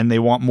 and they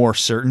want more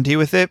certainty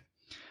with it,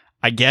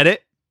 I get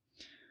it.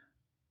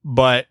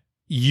 But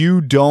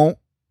you don't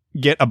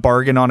get a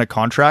bargain on a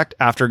contract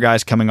after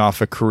guys coming off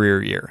a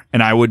career year.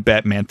 And I would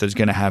bet Mantha's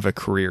going to have a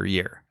career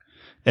year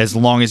as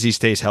long as he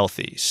stays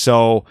healthy.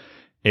 So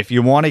if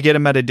you want to get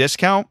him at a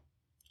discount,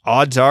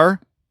 odds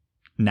are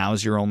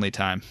now's your only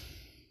time.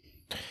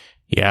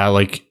 Yeah,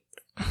 like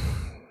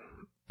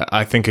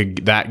I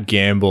think that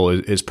gamble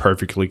is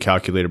perfectly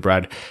calculated,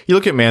 Brad. You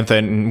look at Mantha,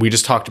 and we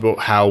just talked about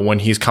how when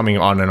he's coming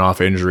on and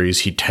off injuries,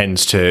 he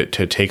tends to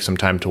take some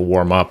time to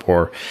warm up,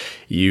 or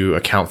you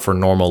account for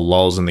normal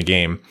lulls in the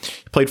game.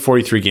 He played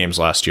 43 games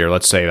last year.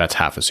 Let's say that's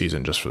half a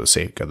season just for the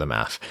sake of the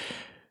math.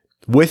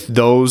 With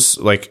those,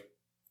 like,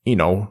 you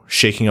know,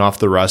 shaking off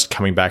the rust,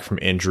 coming back from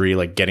injury,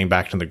 like getting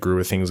back to the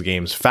groove of things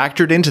games,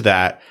 factored into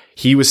that,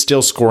 he was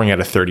still scoring at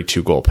a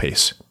 32 goal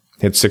pace.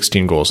 He had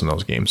 16 goals in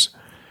those games.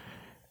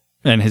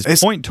 And his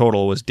point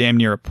total was damn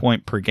near a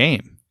point per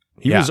game.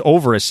 He was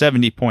over a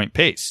 70-point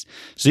pace.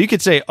 So you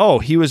could say, oh,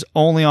 he was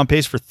only on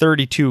pace for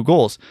 32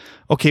 goals.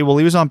 Okay, well,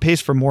 he was on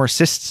pace for more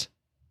assists,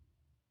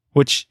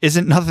 which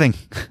isn't nothing.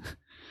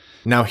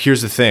 Now,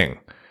 here's the thing.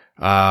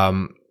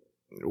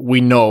 We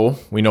know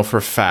for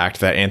a fact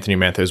that Anthony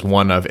Mantha is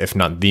one of, if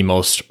not the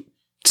most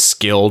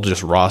skilled,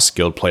 just raw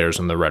skilled players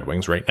in the Red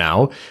Wings right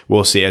now.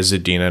 We'll see as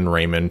Zadina and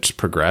Raymond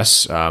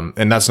progress.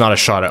 And that's not a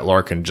shot at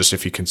Larkin, just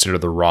if you consider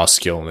the raw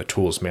skill and the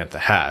tools Mantha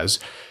has.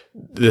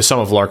 The sum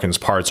of Larkin's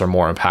parts are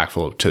more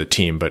impactful to the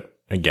team, but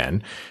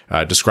again,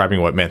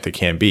 describing what Mantha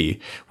can be,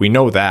 we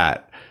know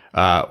that.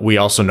 We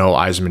also know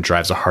Yzerman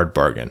drives a hard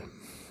bargain.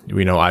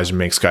 We know Yzerman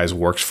makes guys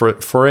work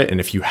for it,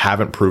 and if you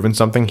haven't proven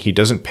something, he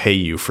doesn't pay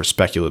you for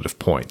speculative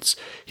points.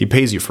 He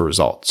pays you for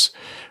results.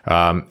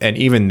 And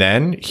even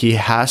then, he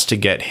has to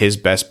get his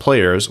best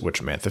players,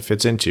 which Mantha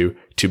fits into,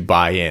 to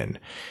buy in.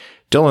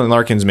 Dylan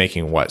Larkin's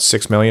making what,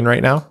 $6 million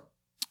right now?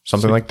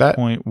 Something like that?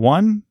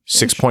 6.1?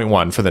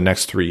 6.1 for the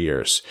next 3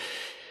 years.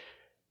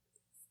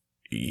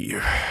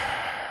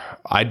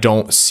 I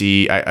don't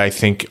see, I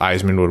think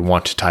Yzerman would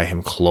want to tie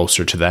him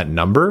closer to that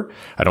number.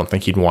 I don't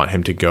think he'd want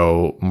him to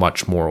go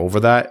much more over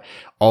that.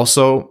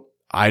 Also,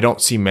 I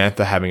don't see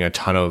Mantha having a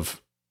ton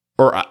of,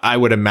 or I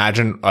would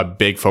imagine a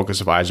big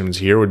focus of Yzerman's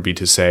here would be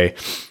to say,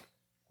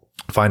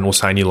 fine, we'll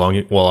sign you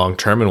long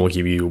term and we'll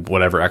give you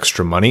whatever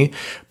extra money,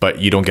 but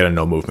you don't get a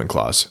no movement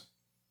clause.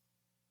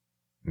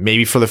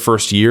 Maybe for the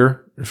first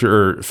year, if you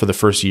want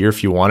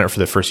it, for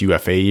the first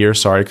UFA year,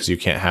 sorry, because you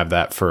can't have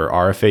that for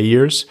RFA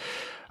years.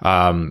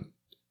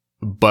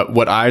 But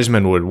what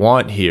Yzerman would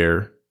want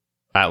here,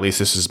 at least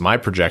this is my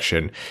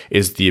projection,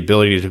 is the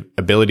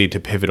ability to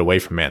pivot away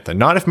from Mantha.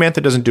 Not if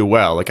Mantha doesn't do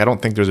well. Like, I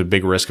don't think there's a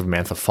big risk of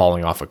Mantha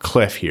falling off a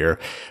cliff here.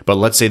 But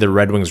let's say the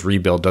Red Wings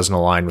rebuild doesn't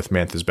align with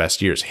Mantha's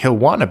best years. He'll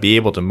want to be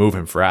able to move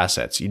him for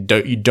assets. You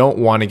don't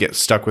want to get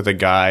stuck with a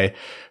guy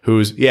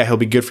who's, he'll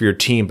be good for your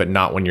team, but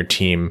not when your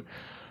team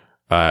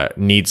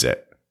needs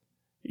it.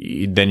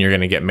 Then you're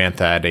going to get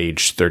Mantha at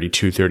age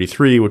 32,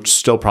 33, which is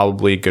still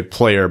probably a good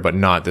player, but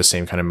not the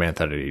same kind of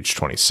Mantha at age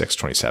 26,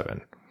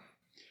 27.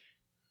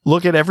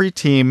 Look at every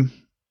team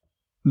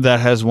that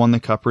has won the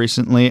cup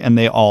recently, and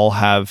they all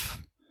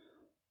have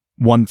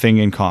one thing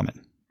in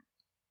common.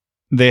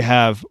 They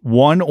have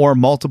one or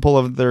multiple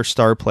of their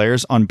star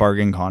players on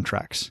bargain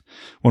contracts.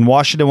 When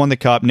Washington won the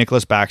cup,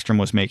 Nicholas Backstrom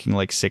was making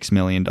like $6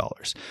 million.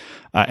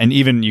 And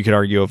even you could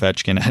argue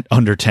Ovechkin at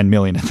under $10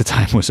 million at the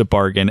time was a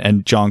bargain,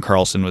 and John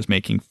Carlson was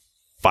making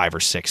 5 or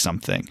 6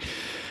 something.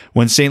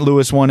 When St.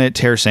 Louis won it,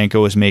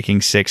 Tarasenko was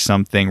making 6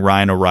 something.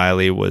 Ryan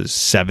O'Reilly was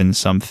 7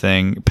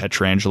 something.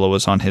 Pietrangelo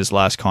was on his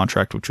last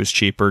contract, which was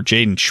cheaper.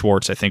 Jaden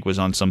Schwartz, I think, was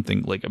on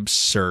something like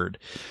absurd.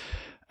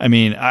 I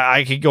mean,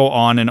 I could go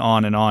on and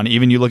on and on.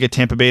 Even you look at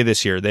Tampa Bay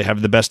this year, they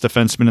have the best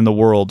defenseman in the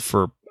world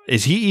for,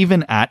 is he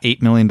even at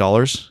 $8 million?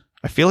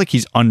 I feel like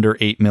he's under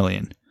 $8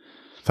 million.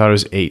 I thought it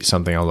was 8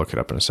 something. I'll look it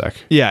up in a sec.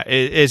 Yeah,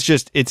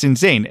 it's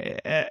insane.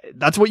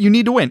 That's what you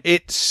need to win.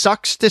 It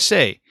sucks to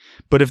say,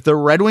 but if the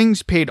Red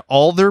Wings paid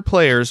all their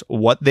players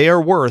what they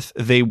are worth,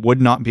 they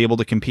would not be able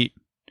to compete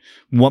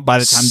by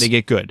the time they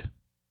get good.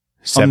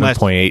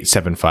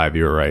 7.875,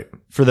 you were right.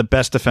 For the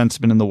best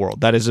defenseman in the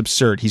world. That is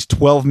absurd. He's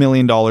 $12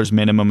 million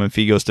minimum if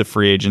he goes to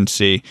free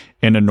agency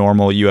in a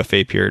normal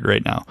UFA period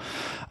right now.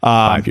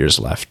 5 years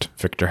left.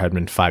 Victor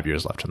Hedman, 5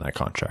 years left on that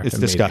contract. It's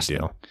disgusting.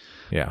 Deal.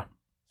 Yeah.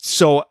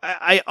 So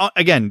I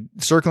again,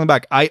 circling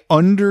back, I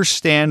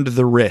understand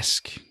the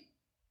risk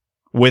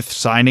with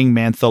signing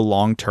Mantha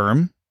long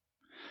term,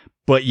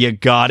 but you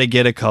got to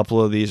get a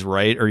couple of these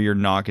right, or you're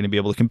not going to be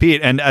able to compete.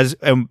 And as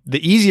the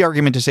easy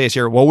argument to say is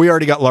here, well, we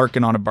already got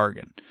Larkin on a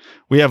bargain.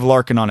 We have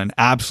Larkin on an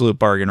absolute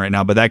bargain right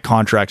now, but that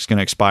contract's going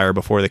to expire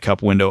before the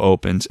cup window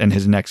opens, and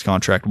his next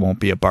contract won't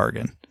be a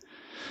bargain.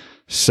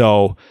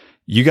 So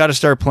you got to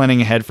start planning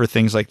ahead for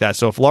things like that.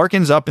 So if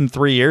Larkin's up in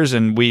 3 years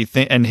and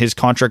and his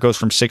contract goes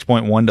from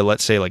 6.1 to,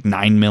 let's say, like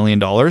 $9 million,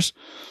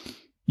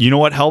 you know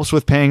what helps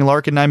with paying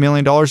Larkin $9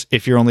 million?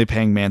 If you're only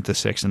paying Mantha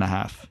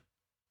 6.5.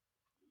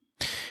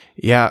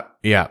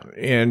 Yeah.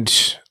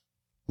 And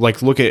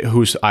like, look at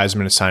who's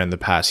Yzerman has signed in the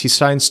past. He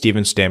signed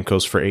Steven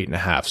Stamkos for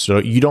 8.5. So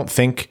you don't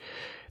think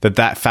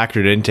that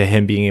factored into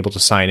him being able to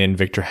sign in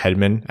Victor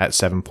Hedman at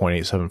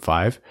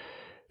 7.875?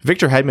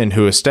 Victor Hedman,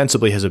 who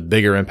ostensibly has a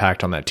bigger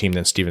impact on that team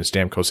than Steven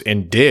Stamkos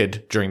and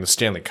did during the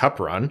Stanley Cup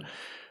run,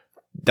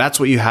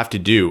 that's what you have to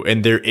do.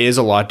 And there is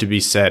a lot to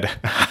be said.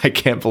 I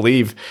can't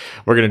believe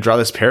we're going to draw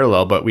this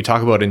parallel, but we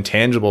talk about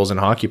intangibles in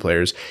hockey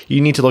players.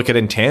 You need to look at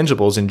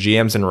intangibles in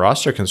GMs and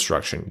roster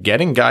construction.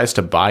 Getting guys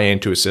to buy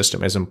into a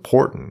system is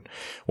important.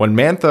 When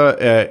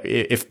Mantha,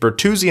 if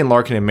Bertuzzi and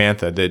Larkin and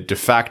Mantha, the de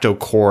facto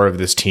core of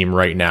this team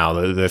right now,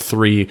 the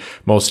 3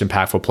 most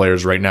impactful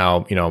players right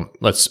now,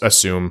 let's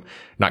assume,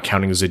 not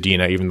counting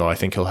Zadina, even though I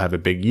think he'll have a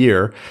big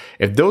year.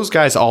 If those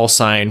guys all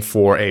sign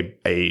for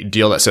a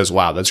deal that says,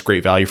 wow, that's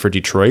great value for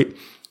Detroit,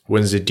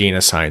 when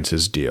Zadina signs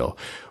his deal,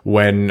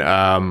 when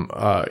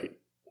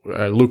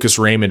Lucas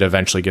Raymond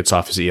eventually gets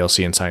off his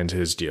ELC and signs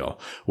his deal,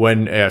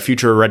 when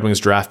future Red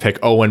Wings draft pick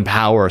Owen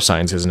Power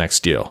signs his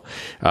next deal,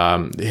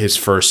 his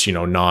first,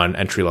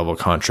 non-entry level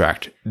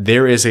contract,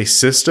 there is a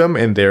system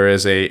and there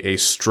is a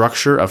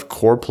structure of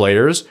core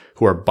players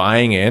who are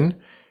buying in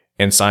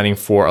and signing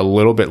for a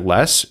little bit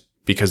less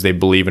because they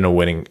believe in a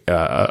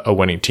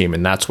winning team.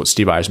 And that's what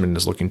Steve Yzerman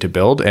is looking to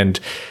build. And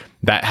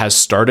that has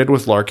started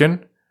with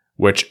Larkin,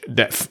 which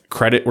that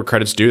credit where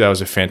credit's due. That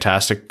was a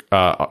fantastic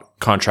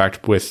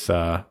contract with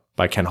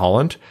by Ken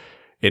Holland.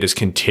 It is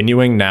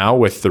continuing now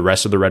with the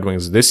rest of the Red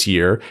Wings this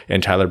year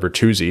and Tyler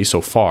Bertuzzi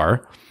so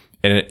far.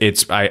 And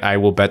I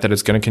will bet that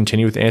it's going to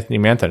continue with Anthony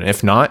Mantha. And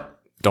if not,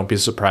 don't be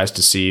surprised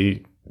to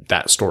see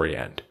that story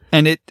end.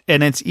 And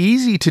it's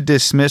easy to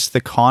dismiss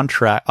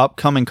the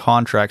upcoming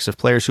contracts of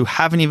players who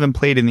haven't even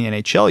played in the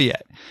NHL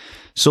yet.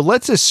 So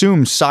let's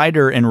assume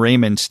Seider and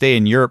Raymond stay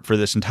in Europe for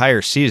this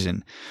entire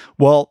season.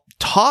 Well,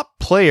 top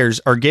players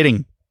are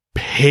getting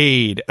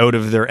paid out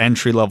of their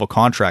entry-level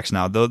contracts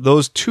now.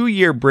 Those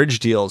 2-year bridge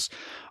deals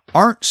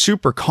aren't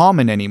super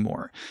common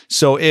anymore.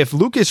 So if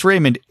Lucas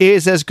Raymond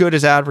is as good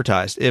as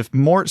advertised, if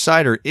Mort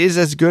Seider is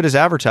as good as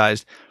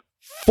advertised,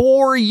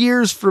 4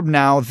 years from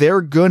now, they're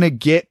going to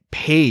get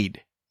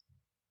paid.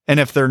 And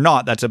if they're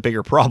not, that's a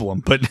bigger problem.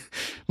 But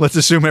let's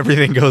assume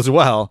everything goes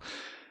well.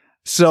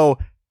 So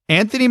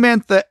Anthony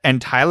Mantha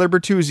and Tyler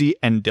Bertuzzi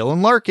and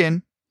Dylan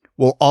Larkin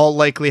will all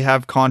likely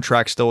have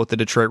contracts still with the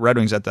Detroit Red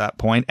Wings at that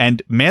point,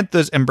 and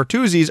Mantha's and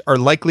Bertuzzi's are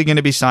likely going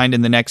to be signed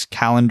in the next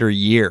calendar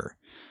year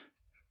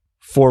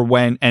for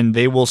when, and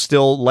they will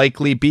still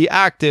likely be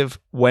active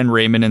when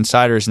Raymond and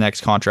Seider's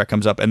next contract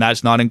comes up, and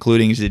that's not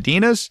including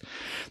Zadina's,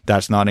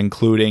 that's not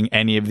including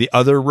any of the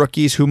other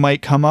rookies who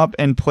might come up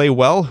and play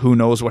well. Who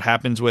knows what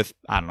happens with,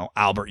 I don't know,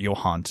 Albert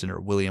Johansson or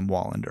William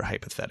Wallander,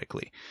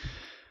 hypothetically.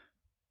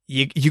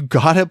 You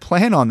gotta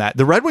plan on that.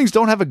 The Red Wings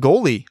don't have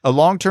a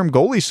long-term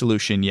goalie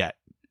solution yet.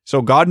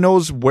 So God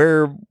knows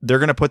where they're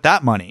going to put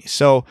that money.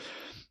 So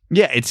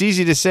yeah, it's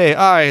easy to say,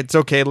 all right, it's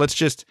okay. Let's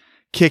just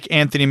kick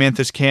Anthony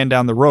Mantha's can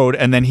down the road.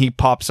 And then he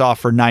pops off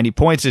for 90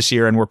 points this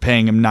year and we're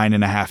paying him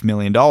 $9.5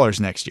 million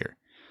next year.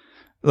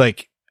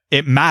 Like,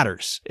 it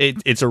matters.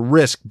 It's a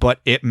risk,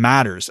 but it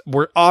matters.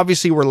 We're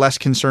less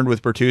concerned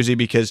with Bertuzzi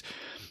because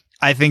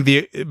I think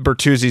the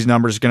Bertuzzi's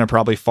number is going to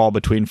probably fall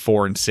between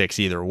 4 and 6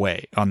 either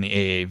way on the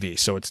AAV.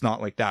 So it's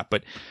not like that.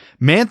 But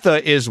Mantha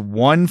is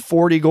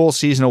 140 goal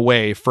season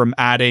away from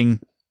adding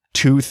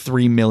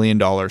 $2-3 million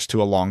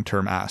to a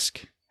long-term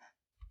ask.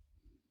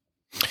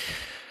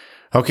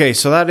 Okay,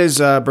 so that is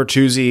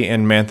Bertuzzi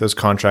and Mantha's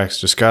contracts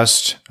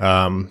discussed.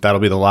 That'll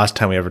be the last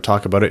time we ever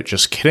talk about it.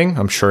 Just kidding.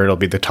 I'm sure it'll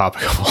be the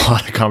topic of a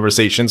lot of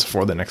conversations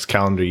for the next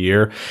calendar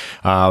year.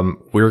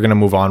 We're going to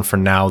move on for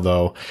now,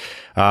 though.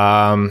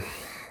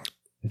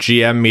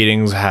 GM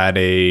meetings had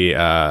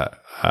a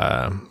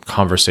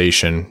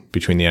conversation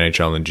between the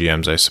NHL and the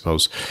GMs, I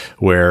suppose,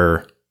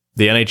 where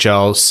the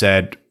NHL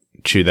said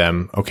to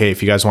them, okay,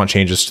 if you guys want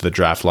changes to the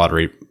draft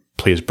lottery,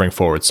 please bring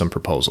forward some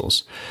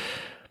proposals.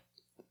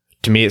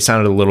 To me, it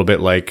sounded a little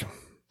bit like,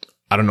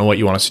 I don't know what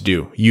you want us to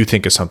do. You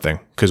think of something,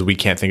 because we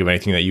can't think of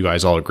anything that you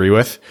guys all agree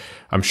with.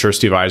 I'm sure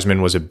Steve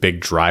Yzerman was a big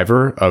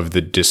driver of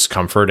the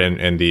discomfort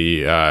and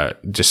the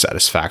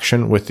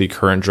dissatisfaction with the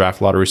current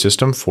draft lottery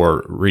system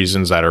for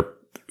reasons that are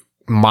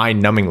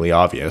mind-numbingly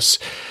obvious.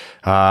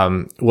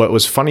 What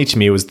was funny to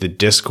me was the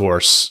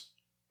discourse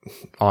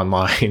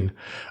online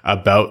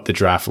about the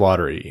draft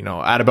lottery. You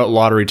know, at about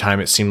lottery time,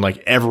 it seemed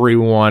like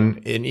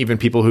everyone, and even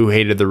people who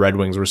hated the Red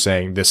Wings, were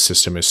saying this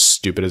system is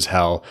stupid as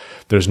hell.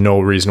 There's no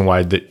reason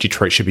why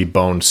Detroit should be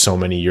boned so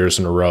many years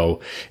in a row,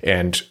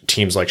 and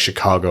teams like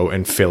Chicago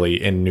and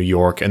Philly and New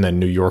York and then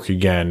New York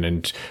again,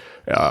 and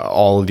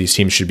all of these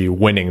teams should be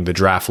winning the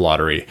draft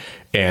lottery,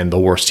 and the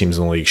worst teams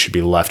in the league should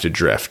be left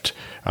adrift.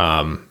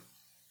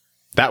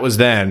 That was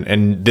then,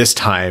 and this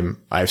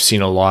time I've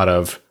seen a lot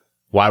of,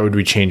 why would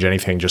we change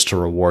anything just to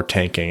reward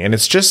tanking? And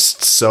it's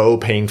just so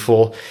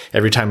painful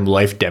every time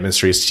life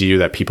demonstrates to you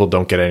that people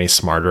don't get any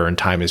smarter and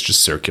time is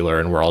just circular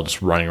and we're all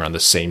just running around the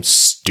same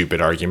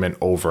stupid argument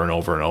over and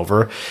over and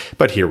over.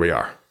 But here we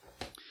are.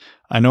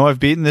 I know I've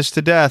beaten this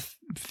to death.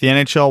 If the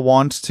NHL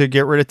wants to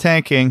get rid of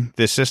tanking,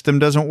 this system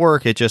doesn't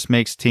work. It just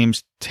makes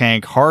teams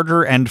tank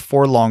harder and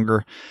for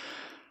longer.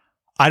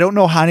 I don't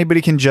know how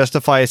anybody can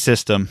justify a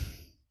system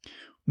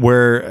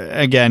where,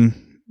 again,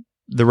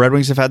 the Red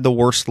Wings have had the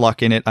worst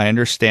luck in it. I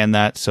understand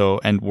that. So,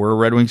 and we're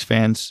Red Wings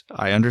fans.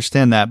 I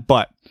understand that.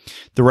 But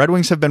the Red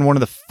Wings have been one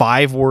of the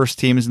 5 worst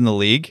teams in the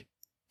league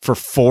for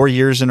 4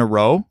 years in a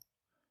row.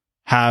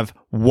 Have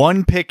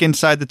 1 pick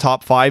inside the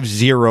top 5,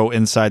 0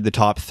 inside the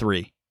top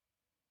 3.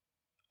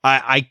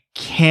 I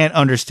can't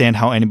understand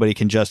how anybody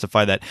can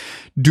justify that.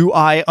 Do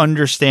I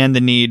understand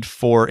the need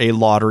for a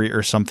lottery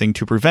or something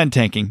to prevent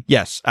tanking?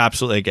 Yes,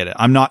 absolutely. I get it.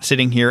 I'm not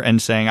sitting here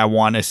and saying I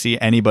want to see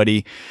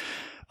anybody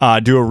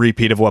do a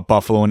repeat of what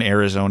Buffalo and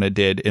Arizona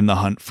did in the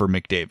hunt for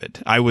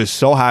McDavid. I was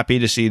so happy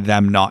to see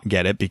them not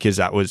get it because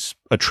that was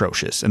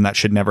atrocious and that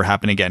should never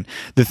happen again.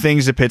 The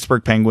things the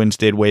Pittsburgh Penguins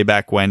did way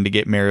back when to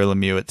get Mario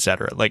Lemieux,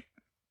 etc. Like,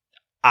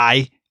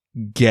 I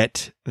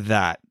get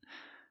that.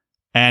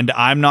 And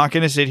I'm not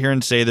going to sit here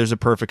and say there's a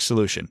perfect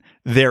solution.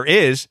 There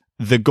is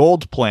the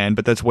gold plan,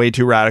 but that's way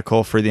too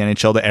radical for the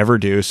NHL to ever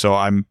do. So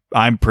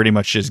I'm pretty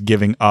much just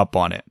giving up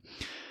on it.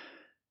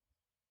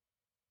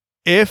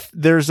 If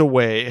there's a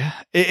way,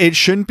 it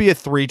shouldn't be a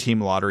 3-team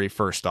lottery.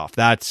 First off,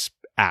 that's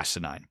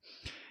asinine.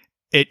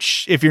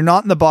 If you're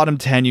not in the bottom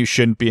 10, you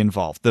shouldn't be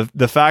involved.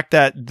 The fact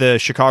that the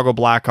Chicago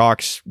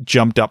Blackhawks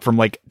jumped up from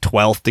like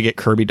 12th to get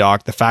Kirby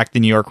Dach, the fact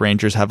the New York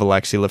Rangers have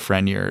Alexis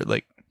Lafreniere,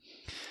 like,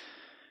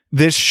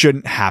 this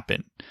shouldn't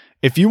happen.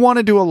 If you want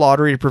to do a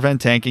lottery to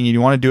prevent tanking and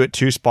you want to do it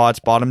 2 spots,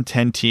 bottom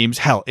 10 teams,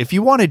 hell, if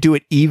you want to do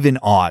it even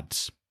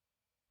odds,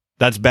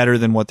 that's better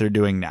than what they're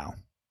doing now.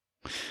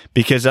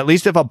 Because at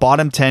least if a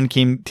bottom 10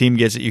 team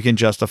gets it, you can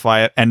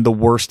justify it, and the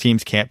worst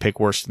teams can't pick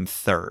worse than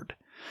 3rd.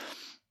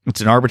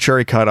 It's an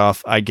arbitrary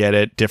cutoff. I get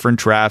it. Different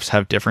drafts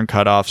have different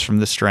cutoffs from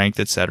the strength,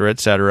 et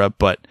cetera,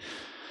 but,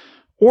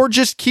 or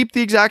just keep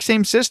the exact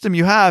same system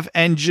you have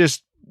and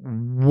just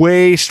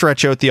way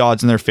stretch out the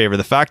odds in their favor.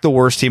 The fact the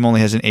worst team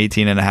only has an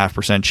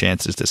 18.5%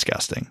 chance is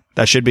disgusting.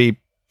 That should be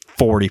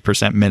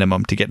 40%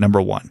 minimum to get number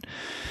 1.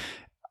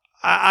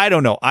 I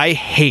don't know. I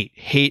hate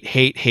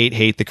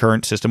the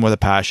current system with a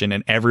passion,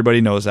 and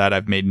everybody knows that.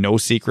 I've made no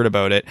secret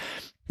about it.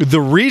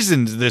 The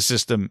reasons this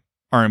system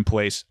are in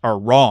place are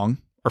wrong.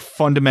 are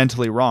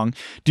fundamentally wrong.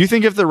 Do you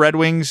think if the Red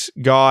Wings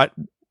got,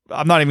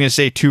 I'm not even going to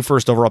say 2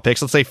 first overall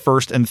picks, let's say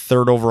 1st and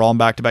 3rd overall in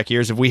back-to-back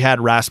years, if we had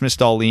Rasmus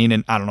Dahlin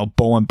and, I don't know,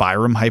 Bowen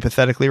Byram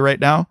hypothetically right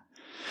now,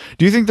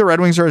 do you think the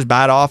Red Wings are as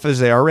bad off as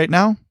they are right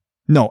now?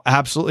 No,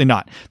 absolutely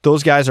not.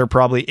 Those guys are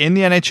probably in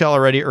the NHL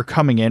already or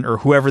coming in, or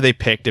whoever they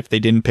picked, if they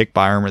didn't pick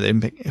Byram or they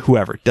didn't pick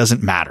whoever. It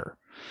doesn't matter.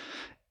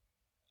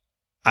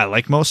 I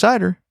like Mo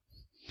Seider.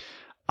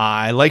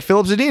 I like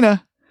Philip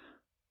Zadina.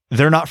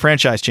 They're not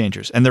franchise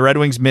changers, and the Red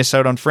Wings miss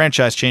out on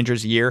franchise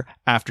changers year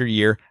after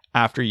year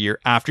after year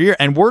after year.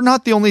 And we're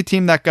not the only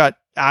team that got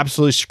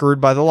absolutely screwed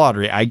by the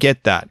lottery. I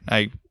get that.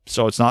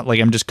 So it's not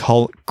like I'm just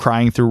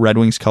crying through Red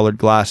Wings colored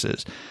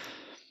glasses.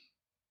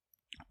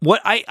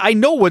 What I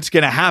know what's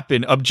going to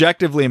happen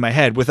objectively in my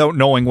head without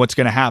knowing what's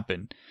going to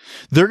happen.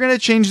 They're going to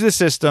change the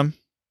system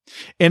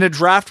in a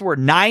draft where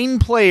 9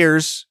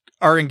 players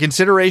are in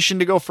consideration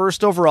to go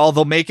first overall.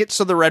 They'll make it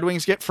so the Red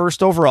Wings get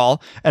first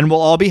overall and we'll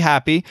all be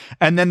happy.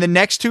 And then the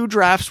next 2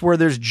 drafts where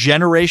there's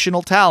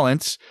generational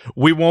talents,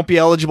 we won't be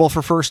eligible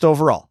for first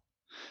overall.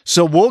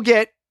 So we'll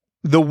get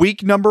the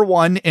weak number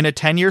 1 in a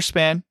 10-year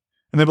span.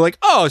 And they'll be like,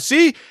 oh,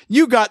 see,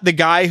 you got the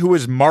guy who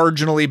was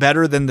marginally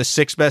better than the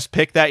 6th best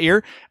pick that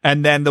year.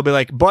 And then they'll be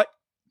like, but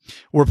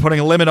we're putting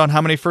a limit on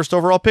how many first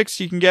overall picks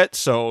you can get.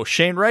 So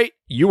Shane Wright,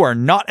 you are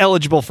not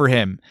eligible for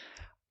him.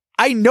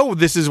 I know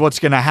this is what's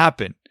going to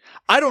happen.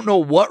 I don't know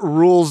what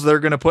rules they're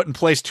going to put in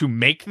place to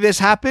make this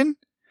happen,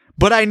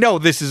 but I know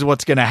this is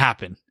what's going to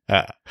happen.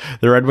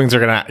 The Red Wings are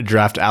going to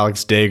draft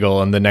Alex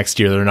Daigle, and the next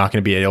year they're not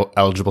going to be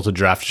eligible to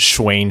draft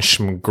Schwayne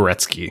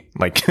Schmgretzky.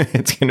 Like,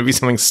 it's going to be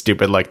something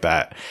stupid like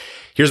that.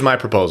 Here's my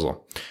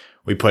proposal.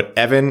 We put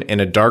Evan in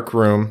a dark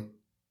room.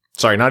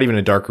 Sorry, not even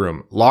a dark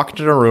room. Locked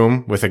in a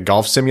room with a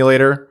golf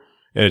simulator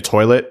and a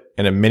toilet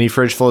and a mini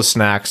fridge full of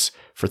snacks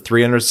for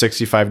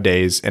 365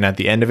 days. And at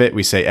the end of it,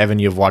 we say, Evan,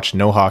 you've watched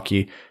no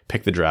hockey.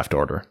 Pick the draft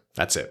order.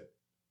 That's it.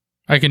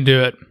 I can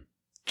do it.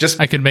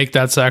 I can make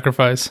that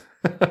sacrifice.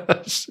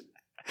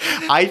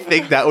 I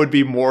think that would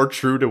be more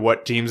true to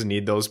what teams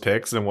need those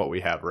picks than what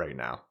we have right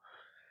now.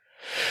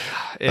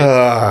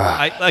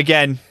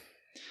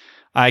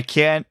 I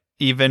can't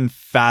even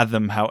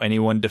fathom how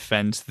anyone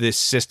defends this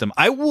system.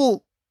 I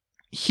will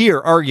hear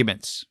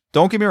arguments.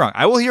 Don't get me wrong.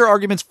 I will hear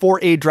arguments for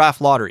a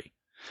draft lottery.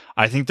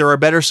 I think there are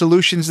better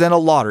solutions than a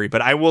lottery,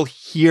 but I will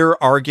hear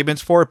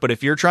arguments for it. But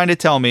if you're trying to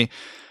tell me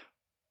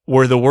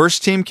where the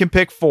worst team can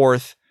pick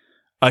 4th,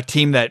 a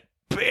team that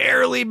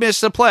barely missed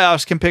the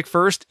playoffs can pick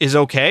 1st is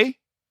okay,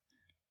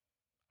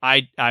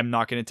 I'm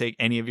not going to take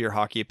any of your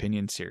hockey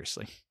opinions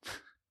seriously.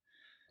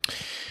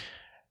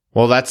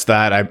 Well, that's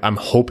that. I'm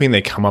hoping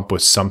they come up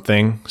with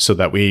something so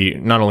that we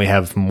not only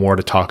have more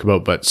to talk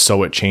about, but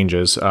so it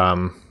changes.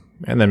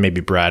 And then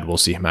maybe Brad, we'll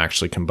see him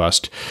actually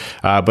combust.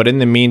 But in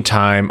the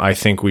meantime, I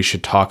think we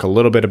should talk a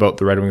little bit about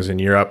the Red Wings in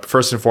Europe.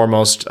 First and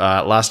foremost,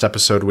 last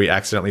episode, we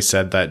accidentally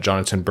said that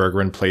Jonathan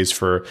Berggren plays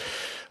for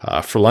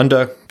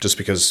Frölunda, just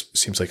because it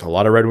seems like a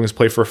lot of Red Wings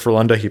play for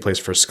Frölunda. He plays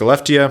for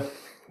Skellefteå.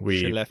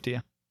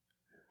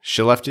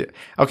 Skellefteå.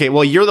 Okay,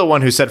 well, you're the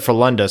one who said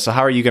Frölunda, so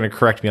how are you going to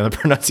correct me on the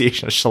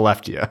pronunciation of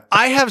Skellefteå?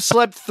 I have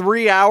slept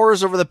 3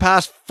 hours over the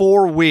past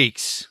 4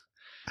 weeks.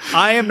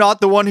 I am not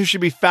the one who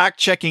should be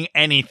fact-checking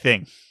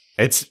anything.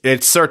 It's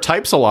Sir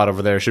Types a lot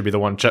over there should be the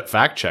one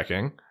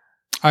fact-checking.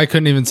 I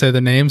couldn't even say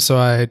the name, so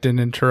I didn't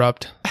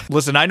interrupt.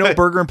 Listen, I know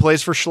Berggren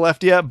plays for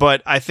Skellefteå,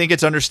 but I think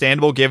it's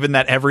understandable, given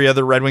that every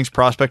other Red Wings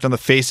prospect on the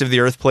face of the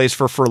earth plays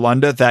for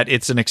Frölunda, that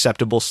it's an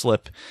acceptable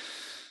slip.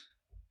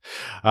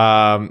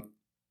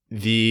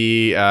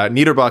 The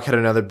Niederbach had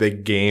another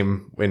big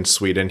game in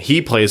Sweden.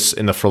 He plays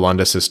in the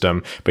Frölunda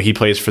system, but he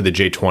plays for the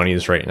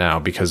J20s right now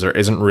because there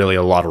isn't really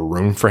a lot of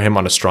room for him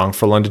on a strong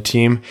Frölunda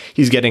team.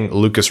 He's getting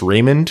Lucas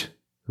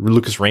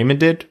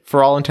Raymonded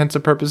for all intents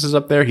and purposes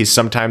up there. He's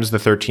sometimes the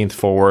 13th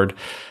forward,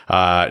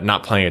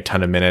 not playing a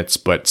ton of minutes,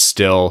 but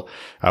still,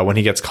 when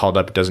he gets called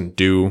up, it doesn't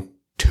do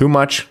too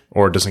much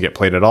or doesn't get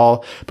played at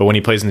all. But when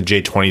he plays in the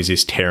J20s,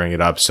 he's tearing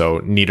it up. So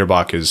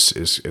Niederbach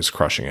is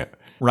crushing it.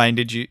 Ryan,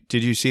 did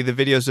you see the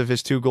videos of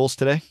his 2 goals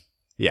today?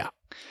 Yeah.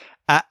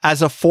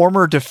 As a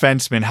former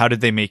defenseman, how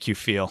did they make you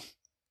feel?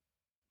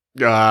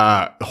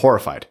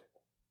 Horrified.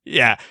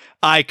 Yeah,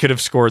 I could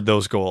have scored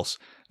those goals.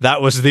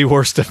 That was the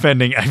worst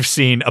defending I've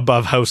seen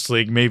above House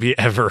League, maybe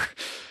ever.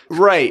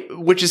 Right,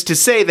 which is to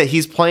say that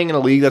he's playing in a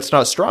league that's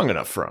not strong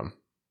enough for him.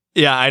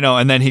 Yeah, I know.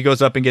 And then he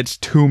goes up and gets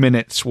 2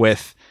 minutes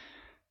with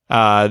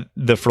the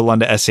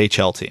Frölunda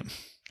SHL team.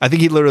 I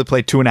think he literally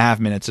played 2.5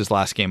 minutes his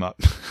last game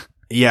up.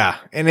 Yeah,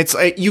 and it's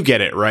you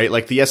get it, right?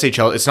 Like the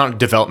SHL, it's not a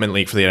development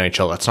league for the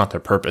NHL. That's not their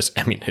purpose.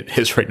 I mean, it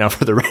is right now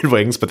for the Red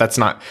Wings, but that's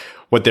not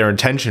what their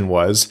intention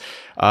was.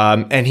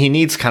 And he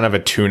needs kind of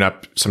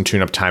some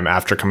tune-up time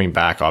after coming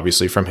back,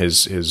 obviously, from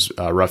his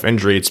rough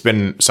injury. It's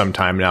been some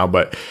time now,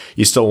 but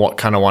you still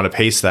kind of want to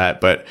pace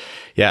that. But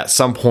yeah, at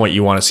some point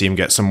you want to see him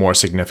get some more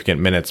significant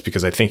minutes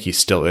because I think he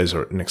still is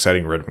an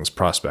exciting Red Wings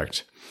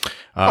prospect.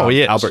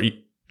 He is. Albert,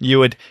 you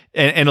would,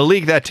 in a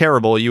league that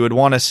terrible, you would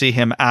want to see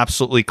him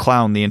absolutely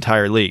clown the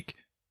entire league.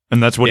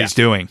 And that's what he's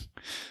doing.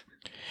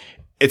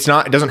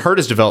 it doesn't hurt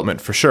his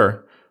development for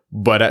sure,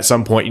 but at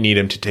some point you need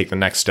him to take the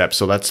next step.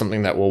 So that's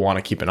something that we'll want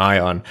to keep an eye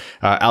on.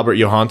 Albert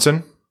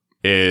Johansson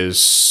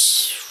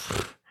is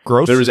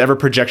gross. There was ever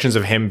projections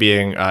of him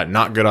being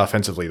not good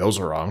offensively. Those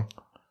were wrong.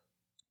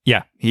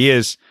 Yeah, he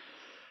is.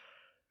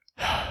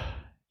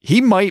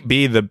 He might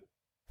be the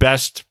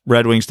best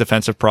Red Wings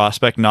defensive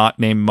prospect not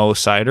named Mo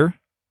Seider.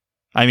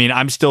 I mean,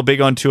 I'm still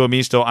big on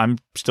Tuomisto. I'm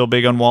still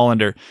big on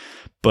Wallander.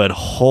 But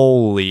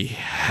holy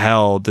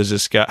hell,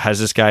 has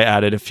this guy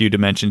added a few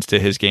dimensions to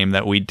his game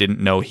that we didn't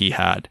know he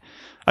had?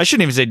 I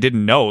shouldn't even say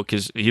didn't know,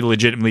 because he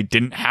legitimately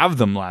didn't have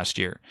them last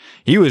year.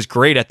 He was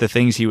great at the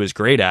things he was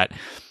great at.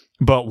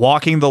 But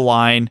walking the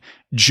line,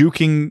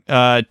 juking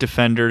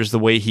defenders the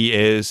way he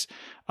is,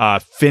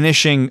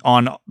 finishing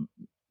on...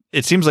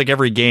 It seems like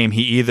every game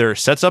he either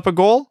sets up a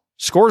goal,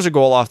 scores a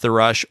goal off the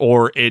rush,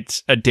 or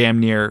it's a damn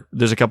near...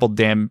 There's a couple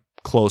damn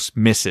close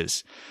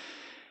misses.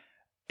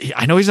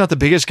 I know he's not the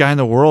biggest guy in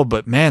the world,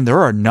 but man,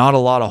 there are not a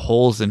lot of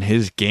holes in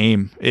his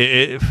game.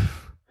 It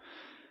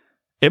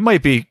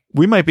might be,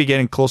 we might be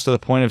getting close to the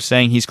point of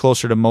saying he's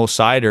closer to Mo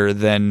Seider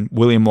than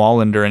William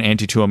Wallander and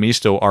Antti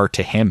Tuomisto are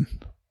to him.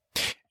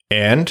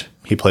 And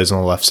he plays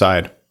on the left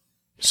side.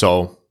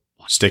 So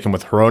sticking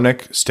with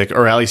Hronek,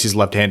 or at least he's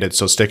left-handed.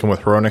 So sticking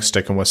with Hronek,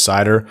 sticking with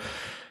Seider.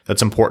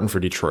 That's important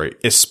for Detroit,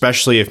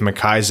 especially if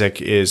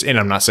McIsaac is, and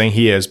I'm not saying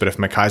he is, but if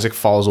McIsaac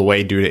falls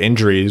away due to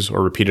injuries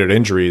or repeated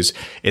injuries,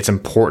 it's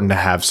important to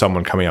have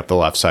someone coming up the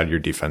left side of your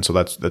defense. So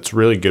that's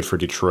really good for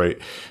Detroit.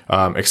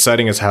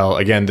 Exciting as hell.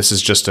 Again, this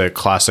is just a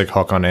classic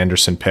Hook on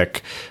Anderson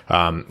pick.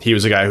 He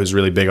was a guy who's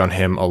really big on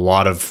him. A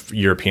lot of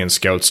European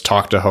scouts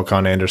talked to Hook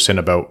on Anderson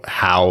about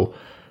how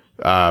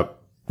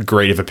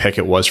great of a pick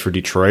it was for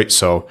Detroit.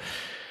 So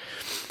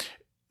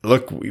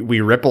look,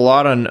 we rip a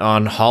lot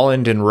on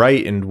Holland and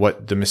Wright and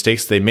what the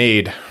mistakes they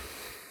made.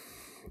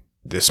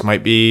 This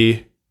might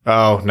be...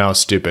 Oh, no,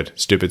 stupid.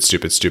 That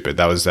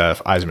was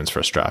Yzerman's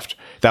first draft.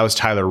 That was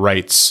Tyler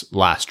Wright's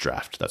last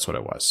draft. That's what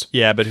it was.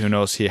 Yeah, but who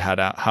knows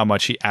how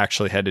much he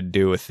actually had to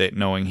do with it,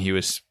 knowing he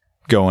was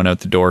going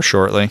out the door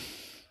shortly.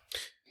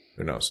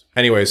 Who knows?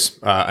 Anyways,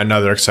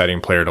 another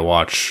exciting player to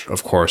watch,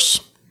 of course,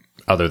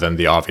 other than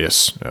the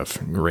obvious of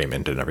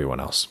Raymond and everyone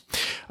else.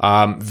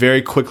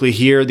 Very quickly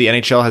here, the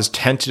AHL has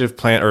tentative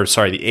plans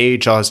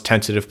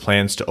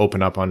to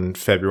open up on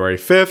February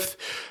 5th,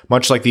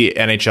 much like the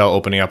NHL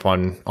opening up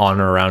on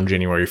or around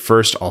January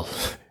 1st. I'll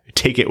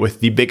take it with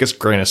the biggest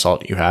grain of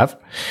salt you have.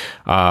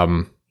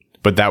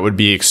 But that would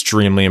be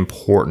extremely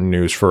important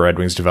news for Red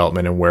Wings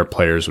development and where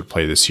players would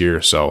play this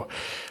year. So,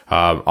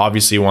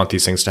 obviously you want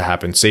these things to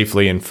happen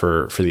safely and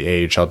for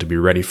the AHL to be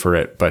ready for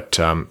it. But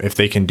if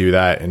they can do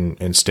that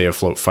and stay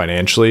afloat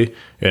financially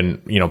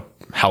and,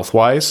 health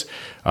wise,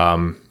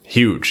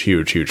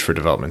 huge for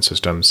development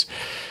systems.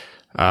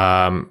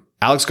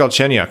 Alex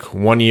Galchenyuk,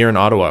 1 year in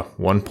Ottawa,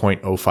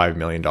 $1.05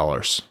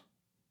 million.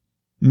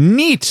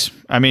 Neat.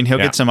 I mean, he'll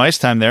get some ice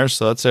time there,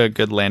 so that's a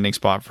good landing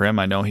spot for him.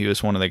 I know he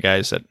was one of the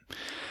guys that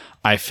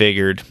I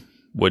figured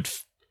would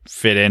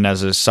fit in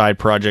as a side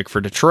project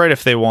for Detroit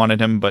if they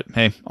wanted him, but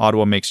hey,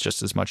 Ottawa makes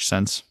just as much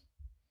sense.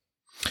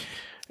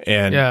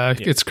 And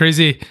it's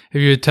crazy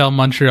if you would tell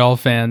Montreal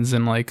fans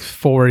in like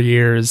 4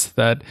 years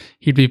that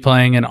he'd be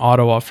playing in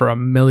Ottawa for $1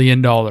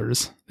 million.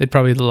 They'd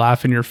probably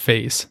laugh in your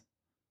face.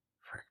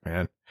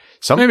 Man,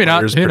 maybe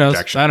not. Who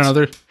knows? I don't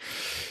know. You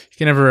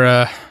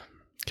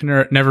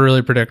can never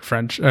really predict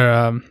French.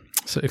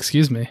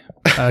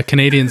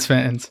 Canadians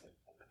fans.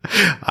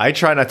 I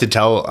try not to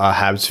tell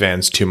Habs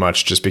fans too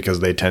much just because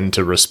they tend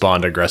to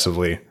respond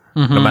aggressively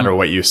no matter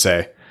what you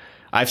say.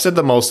 I've said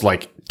the most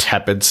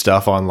tepid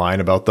stuff online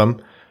about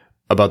them,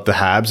 about the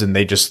Habs, and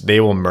they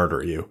will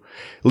murder you.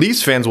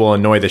 Leafs fans will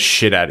annoy the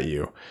shit out of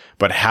you,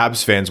 but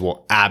Habs fans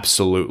will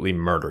absolutely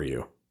murder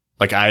you.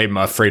 I'm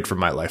afraid for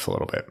my life a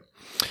little bit.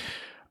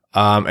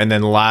 And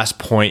then last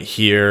point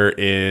here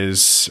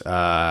is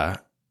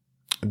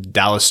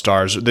Dallas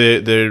Stars.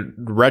 The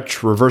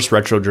reverse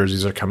retro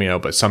jerseys are coming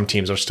out, but some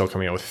teams are still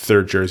coming out with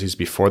third jerseys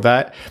before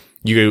that.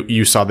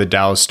 You saw the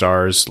Dallas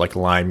Stars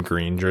lime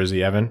green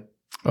jersey, Evan?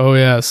 Oh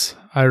yes,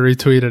 I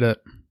retweeted it.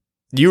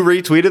 You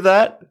retweeted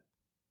that?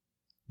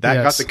 That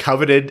Yes. got the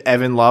coveted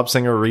Evan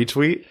Lobsinger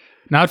retweet?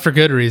 Not for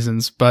good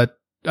reasons, but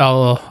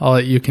I'll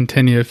let you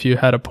continue if you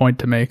had a point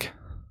to make.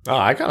 Oh,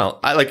 I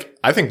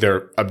think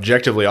they're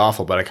objectively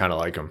awful, but I kind of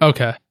like them.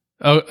 Okay.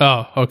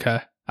 Oh,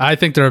 okay. I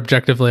think they're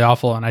objectively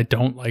awful, and I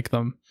don't like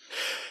them.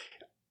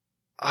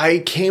 I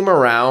came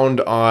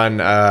around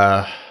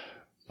on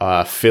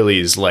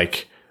Phillies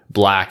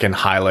black and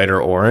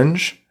highlighter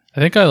orange. I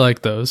think I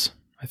like those.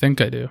 I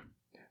think I do.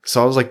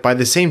 So I was by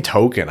the same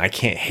token, I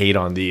can't hate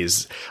on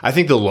these. I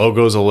think the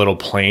logo's a little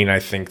plain. I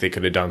think they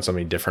could have done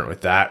something different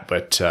with that,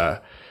 but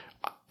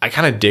I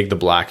kind of dig the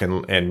black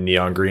and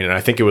neon green, and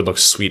I think it would look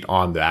sweet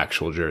on the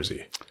actual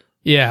jersey.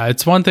 Yeah,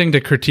 it's one thing to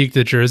critique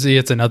the jersey.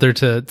 It's another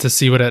to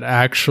see what it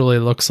actually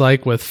looks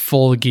like with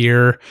full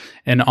gear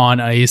and on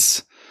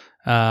ice.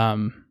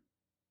 But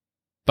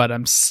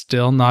I'm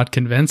still not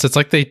convinced. It's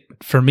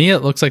for me, it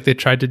looks like they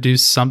tried to do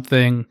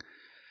something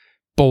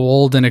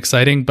bold and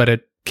exciting, but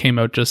it came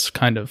out just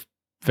kind of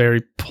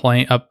very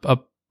plain, a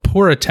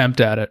poor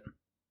attempt at it.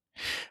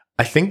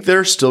 I think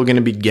they're still going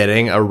to be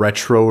getting a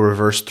retro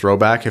reverse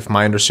throwback, if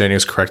my understanding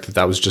is correct,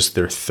 that was just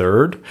their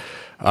third.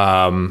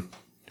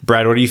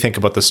 Brad, what do you think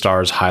about the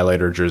Stars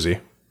highlighter jersey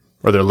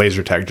or their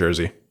laser tag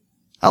jersey?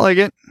 I like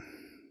it.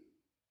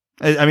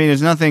 I mean,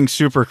 it's nothing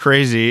super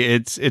crazy.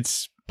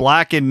 It's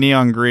black and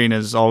neon green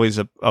is always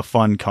a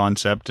fun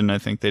concept, and I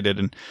think they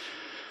did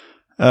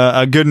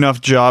a good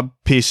enough job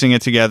piecing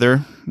it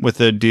together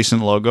with a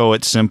decent logo.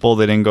 It's simple.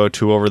 They didn't go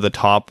too over the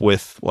top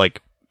with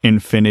like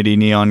infinity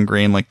neon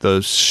green like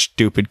those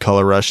stupid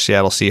Color Rush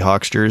Seattle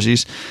Seahawks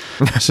jerseys.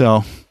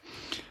 So,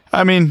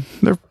 I mean,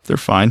 they're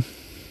fine.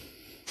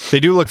 They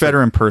do look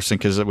better in person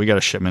because we got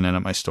a shipment in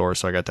at my store,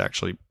 so I got to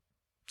actually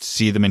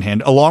see them in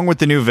hand, along with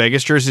the new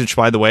Vegas jerseys, which,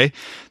 by the way,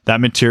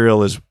 that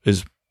material is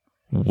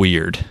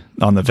weird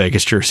on the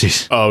Vegas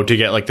jerseys. Oh, to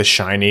get like the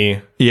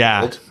shiny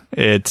gold?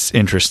 It's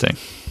interesting.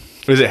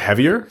 Is it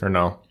heavier or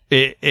no?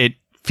 It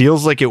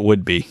feels like it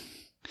would be.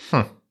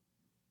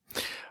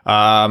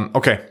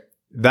 Okay.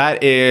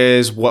 That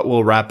is what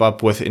we'll wrap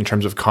up with in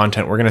terms of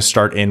content. We're going to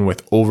start in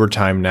with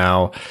Overtime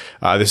now.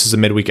 This is a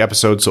midweek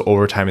episode, so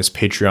Overtime is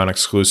Patreon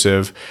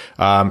exclusive.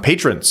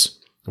 Patrons,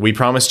 we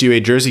promised you a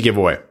jersey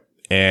giveaway,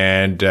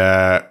 and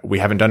we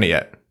haven't done it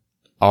yet.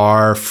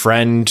 Our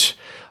friend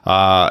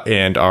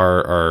and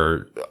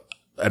our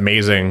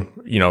amazing,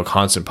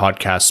 constant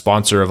podcast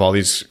sponsor of all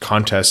these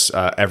contests,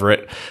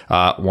 Everett,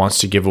 wants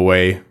to give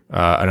away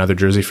another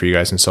jersey for you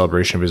guys in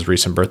celebration of his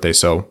recent birthday.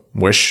 So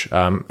wish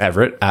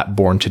Everett at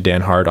Born to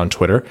Dan Hard on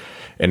Twitter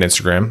and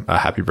Instagram a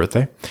happy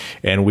birthday.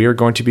 And we are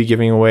going to be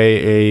giving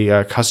away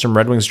a custom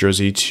Red Wings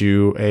jersey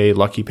to a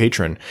lucky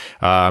patron.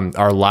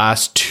 Our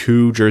last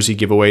two jersey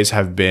giveaways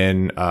have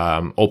been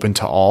open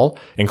to all,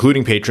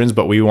 including patrons,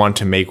 but we want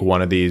to make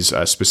one of these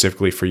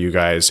specifically for you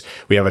guys.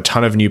 We have a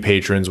ton of new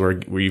patrons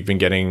where we've been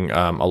getting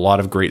a lot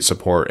of great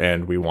support,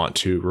 and we want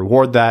to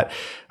reward that.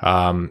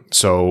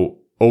 So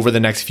over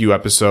the next few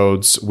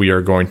episodes, we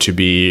are going to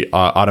be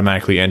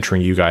automatically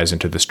entering you guys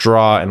into this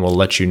draw, and we'll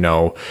let you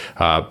know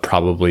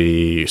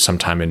probably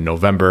sometime in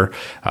November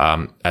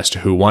as to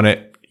who won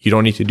it. You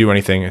don't need to do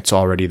anything. It's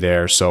already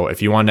there. So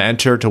if you want to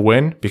enter to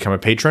win, become a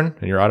patron,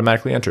 and you're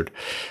automatically entered.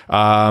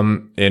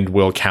 And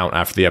we'll count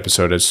after the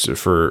episode as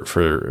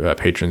for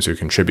patrons who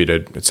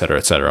contributed, et cetera,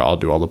 et cetera. I'll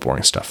do all the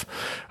boring stuff.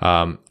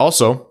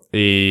 Also,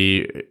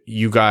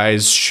 you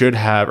guys should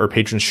have, or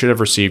patrons should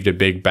have received a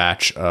big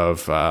batch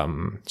of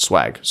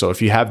swag. So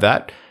if you have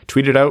that,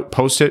 tweet it out,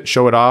 post it,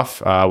 show it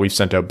off. We've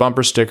sent out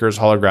bumper stickers,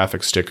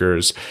 holographic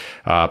stickers,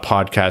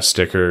 podcast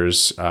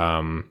stickers,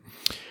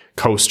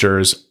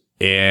 coasters,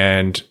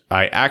 and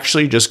I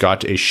actually just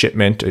got a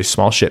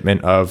small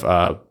shipment of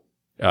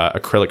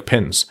acrylic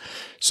pins.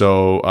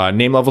 So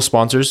name level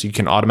sponsors, you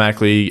can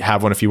automatically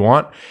have one if you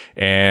want,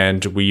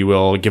 and we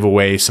will give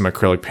away some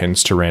acrylic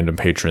pins to random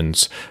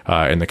patrons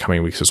in the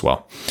coming weeks as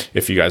well,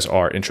 if you guys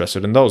are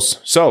interested in those.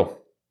 So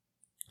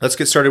let's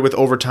get started with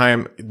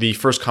Overtime. The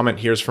first comment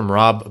here is from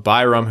Rob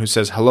Byram, who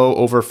says,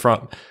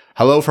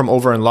 hello from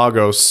over in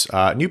Lagos,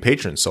 new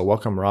patron. So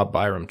welcome Rob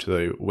Byram to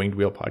the Winged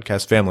Wheel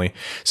podcast family.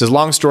 Says,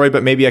 long story,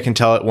 but maybe I can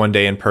tell it one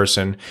day in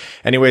person.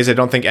 Anyways, I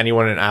don't think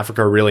anyone in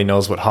Africa really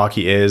knows what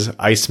hockey is.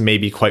 Ice may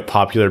be quite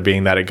popular,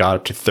 being that it got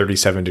up to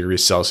 37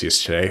 degrees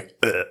Celsius today.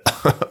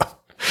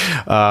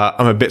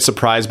 I'm a bit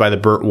surprised by the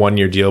Bert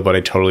 1-year deal, but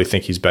I totally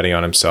think he's betting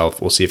on himself.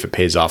 We'll see if it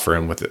pays off for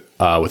him with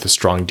a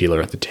strong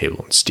dealer at the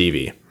table and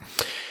Stevie.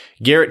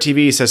 Garrett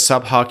TV says,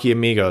 sub hockey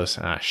amigos.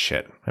 Ah,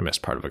 shit. I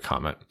missed part of a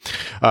comment.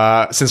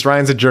 Since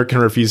Ryan's a jerk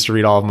and refused to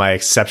read all of my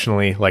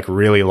exceptionally,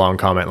 really long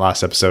comment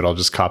last episode, I'll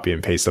just copy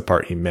and paste the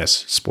part he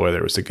missed. Spoiler,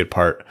 it was a good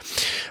part.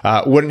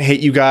 Wouldn't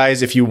hate you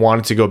guys if you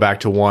wanted to go back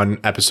to one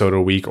episode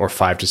a week or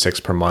 5 to 6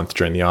 per month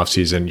during the off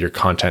season. Your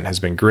content has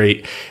been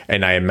great,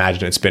 and I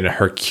imagine it's been a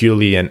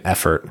Herculean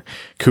effort.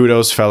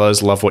 Kudos,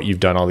 fellas. Love what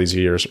you've done all these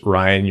years.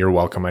 Ryan, you're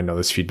welcome. I know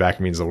this feedback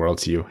means the world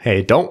to you.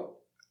 Hey, don't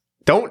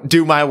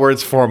do my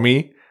words for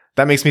me.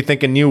 That makes me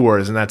think of new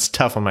words, and that's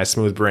tough on my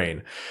smooth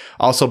brain.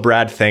 Also,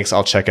 Brad, thanks.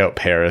 I'll check out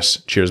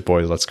Paris. Cheers,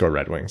 boys. Let's go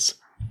Red Wings.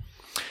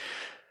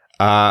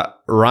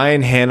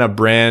 Ryan Hanna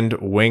brand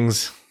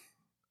wings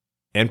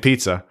and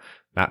pizza.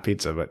 Not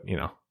pizza, but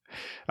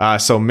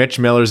So Mitch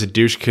Miller's a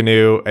douche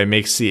canoe.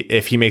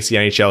 If he makes the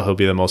NHL, he'll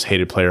be the most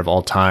hated player of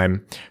all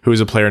time. Who is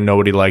a player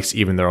nobody likes,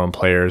 even their own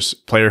players.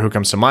 Player who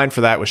comes to mind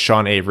for that was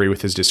Sean Avery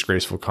with his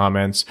disgraceful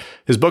comments.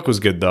 His book was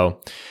good, though.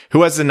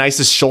 Who has the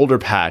nicest shoulder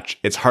patch?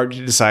 It's hard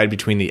to decide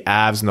between the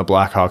Avs and the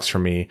Blackhawks for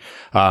me,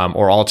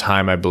 or all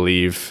time, I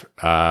believe,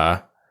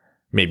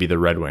 maybe the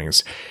Red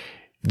Wings.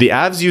 The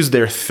Avs use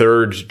their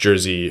third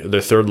jersey,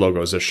 their third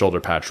logo as their shoulder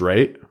patch,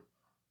 right?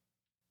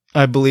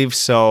 I believe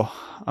so.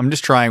 I'm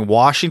just trying.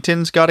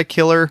 Washington's got a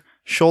killer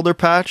shoulder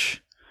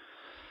patch.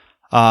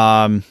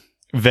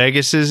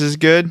 Vegas's is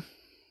good.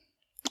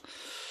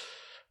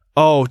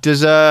 Oh,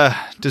 does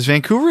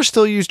Vancouver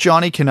still use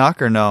Johnny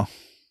Canuck or no?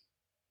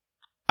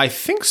 I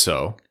think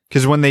so.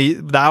 Because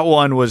that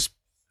one was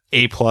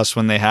A+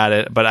 when they had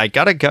it, but I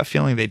got a gut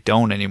feeling they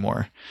don't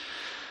anymore.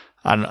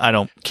 I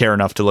don't care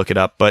enough to look it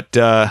up, but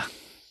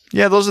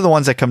yeah, those are the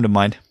ones that come to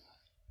mind.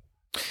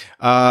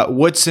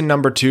 Woodson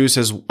number 2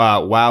 says,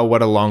 wow,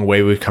 what a long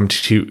way we've come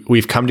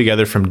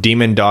together from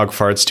demon dog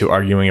farts to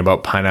arguing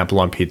about pineapple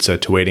on pizza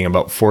to waiting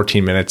about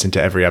 14 minutes into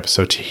every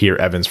episode to hear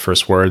Evan's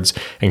first words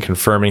and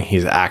confirming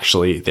he's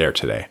actually there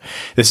today.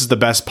 This is the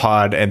best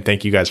pod, and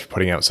thank you guys for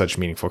putting out such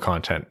meaningful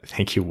content.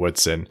 Thank you,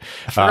 Woodson.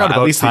 I forgot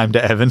about Time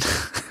to Evan.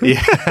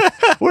 Yeah.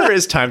 Where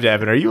is Time to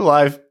Evan? Are you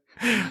alive?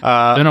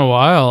 Been a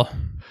while.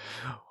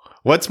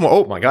 What's more?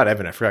 Oh my God,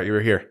 Evan, I forgot you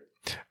were here.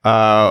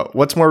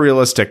 What's more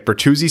realistic,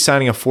 Bertuzzi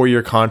signing a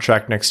 4-year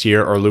contract next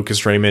year, or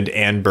Lucas Raymond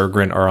and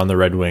Berggren are on the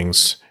Red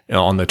Wings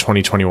on the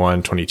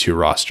 2021-22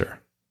 roster?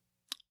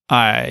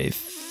 I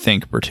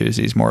think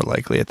Bertuzzi's more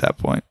likely at that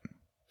point.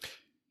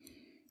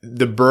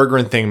 The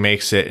Berggren thing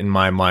makes it, in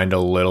my mind, a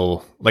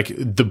little like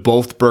the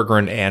both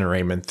Berggren and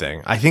Raymond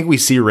thing. I think we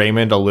see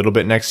Raymond a little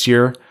bit next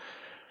year.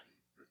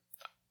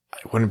 I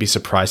wouldn't be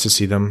surprised to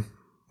see them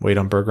wait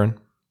on Berggren.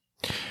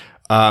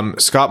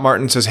 Scott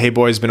Martin says, hey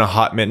boys, been a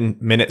hot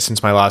minute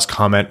since my last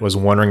comment. Was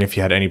wondering if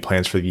you had any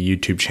plans for the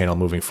YouTube channel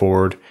moving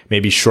forward.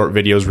 Maybe short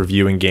videos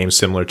reviewing games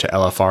similar to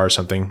LFR or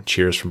something.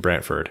 Cheers from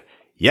Brantford.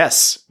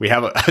 Yes, we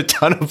have a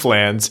ton of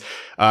plans.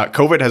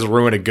 COVID has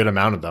ruined a good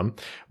amount of them,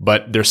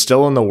 but they're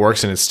still in the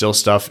works, and it's still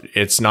stuff.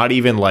 It's not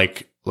even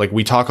like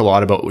we talk a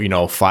lot about,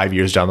 5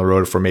 years down the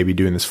road if we're maybe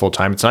doing this full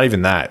time. It's not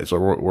even that.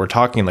 We're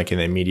talking like in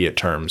the immediate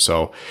term.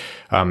 So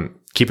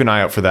keep an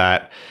eye out for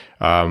that.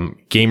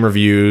 Game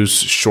reviews,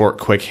 short,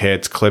 quick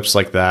hits, clips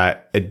like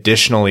that.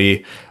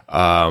 Additionally,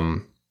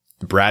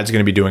 Brad's going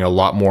to be doing a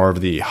lot more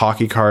of the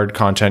hockey card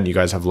content. You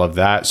guys have loved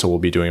that. So we'll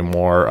be doing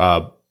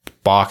more,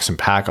 box and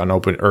pack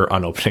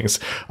openings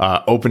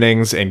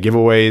and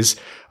giveaways.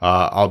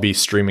 I'll be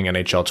streaming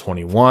NHL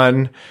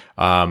 21.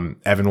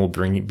 Evan will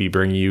be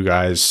bringing you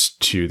guys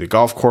to the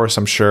golf course,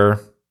 I'm sure.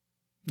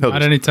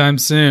 Not anytime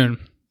soon.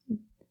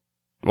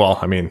 Well,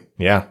 I mean,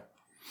 yeah.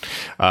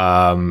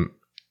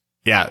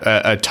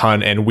 A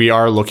ton. And we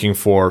are looking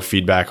for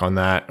feedback on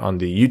that on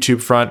the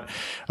YouTube front.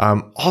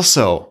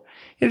 Also,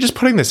 just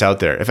putting this out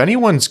there. If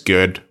anyone's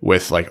good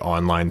with like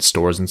online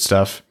stores and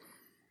stuff,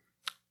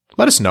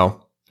 let us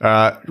know.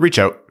 Reach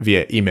out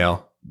via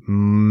email.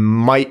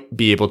 Might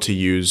be able to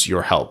use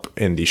your help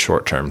in the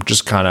short term.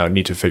 Just kind of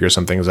need to figure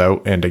some things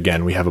out. And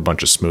again, we have a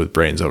bunch of smooth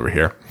brains over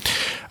here.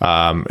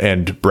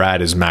 And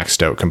Brad is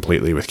maxed out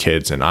completely with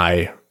kids, and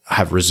I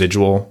have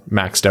residual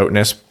maxed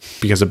outness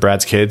because of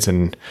Brad's kids,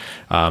 and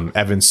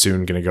Evan's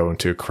soon going to go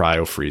into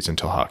cryo freeze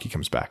until hockey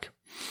comes back.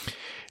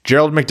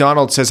 Gerald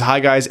McDonald says, hi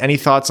guys, any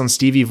thoughts on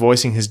Stevie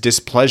voicing his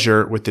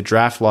displeasure with the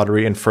draft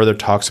lottery and further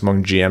talks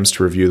among GMs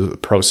to review the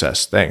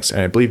process? Thanks. And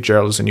I believe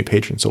Gerald is a new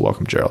patron, so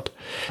welcome, Gerald.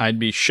 I'd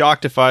be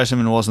shocked if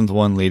Yzerman wasn't the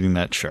one leading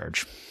that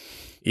charge.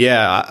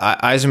 Yeah,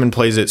 Yzerman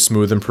plays it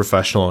smooth and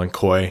professional and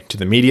coy to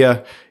the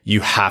media. You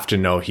have to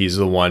know he's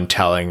the one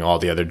telling all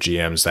the other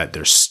GMs that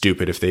they're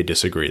stupid if they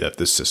disagree that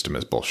this system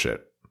is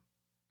bullshit.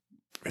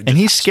 And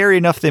he's scary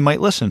enough they might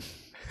listen.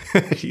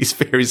 He's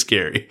very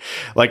scary.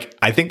 Like,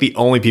 I think the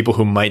only people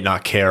who might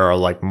not care are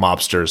like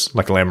mobsters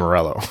like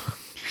Lamorello.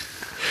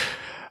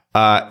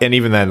 And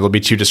even then, they'll be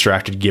too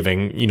distracted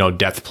giving,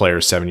 depth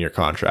players 7-year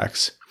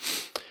contracts.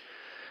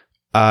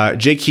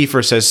 Jake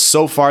Kiefer says,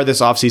 so far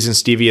this offseason,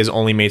 Stevie has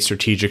only made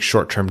strategic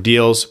short-term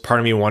deals. Part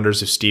of me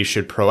wonders if Steve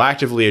should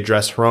proactively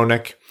address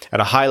Hronek.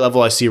 At a high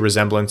level, I see a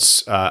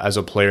resemblance as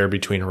a player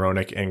between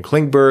Hronek and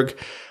Klingberg.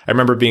 I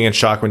remember being in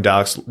shock when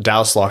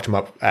Dallas locked him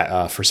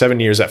up for 7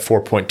 years at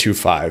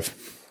 4.25.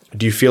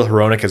 Do you feel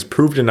Hronek has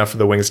proved enough for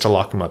the Wings to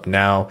lock him up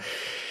now?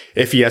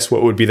 If yes,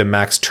 what would be the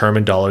max term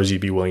in dollars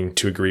you'd be willing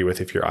to agree with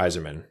if you're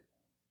Yzerman?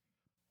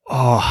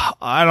 Oh,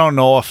 I don't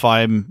know if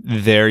I'm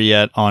there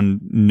yet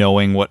on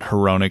knowing what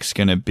Hronek's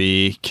going to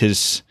be,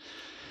 because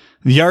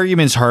the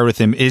argument's hard with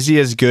him. Is he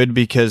as good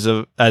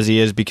as he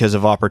is because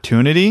of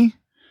opportunity?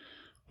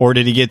 Or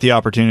did he get the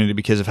opportunity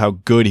because of how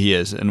good he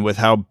is? And with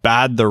how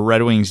bad the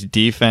Red Wings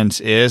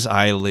defense is,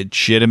 I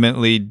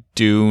legitimately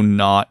do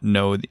not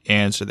know the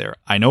answer there.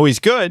 I know he's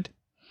good.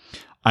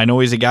 I know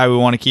he's a guy we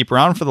want to keep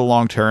around for the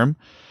long term.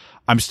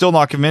 I'm still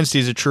not convinced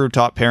he's a true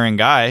top pairing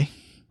guy.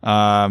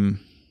 I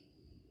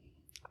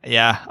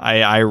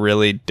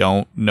really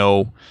don't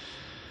know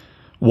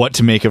what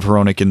to make of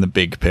Hronek in the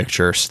big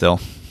picture still.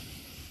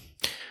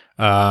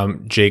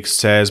 Jake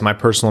says, my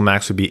personal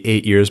max would be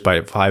 8 years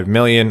by $5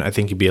 million. I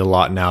think it'd be a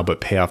lot now, but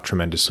pay off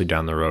tremendously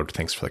down the road.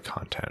 Thanks for the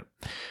content.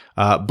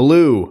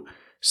 Blue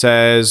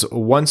says,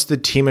 once the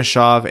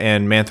Timashov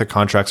and Mantha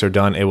contracts are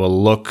done, it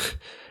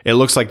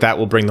looks like that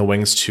will bring the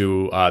Wings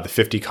to the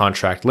 50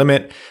 contract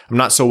limit. I'm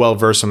not so well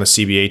versed on the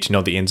CBA to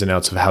know the ins and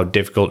outs of how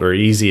difficult or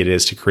easy it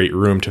is to create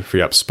room to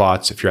free up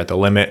spots if you're at the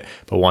limit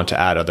but want to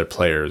add other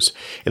players.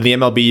 In the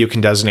MLB, you can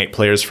designate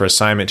players for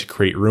assignment to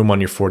create room on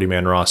your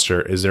 40-man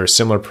roster. Is there a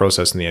similar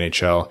process in the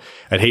NHL?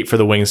 I'd hate for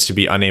the Wings to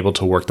be unable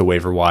to work the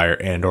waiver wire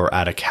and or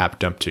add a cap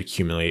dump to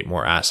accumulate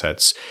more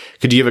assets.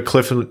 Could you give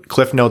a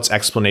Cliff Notes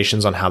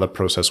explanations on how the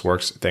process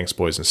works? Thanks,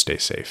 boys, and stay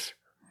safe.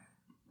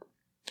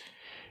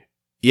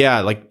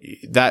 Yeah, like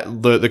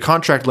that. The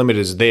contract limit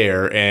is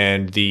there,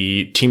 and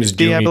the teams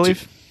do. I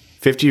believe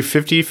 50,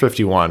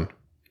 51.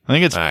 I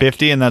think it's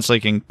 50, and that's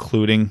like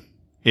including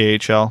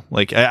AHL.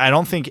 Like I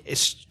don't think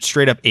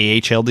straight up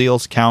AHL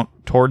deals count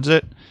towards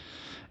it.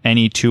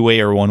 Any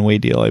two-way or one-way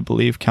deal, I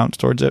believe, counts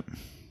towards it.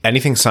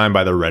 Anything signed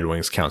by the Red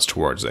Wings counts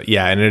towards it.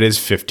 Yeah, and it is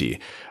 50.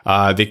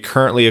 They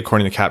currently,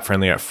 according to Cap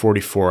Friendly, at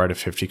 44 out of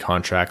 50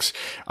 contracts.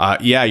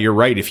 Yeah, you're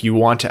right. If you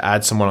want to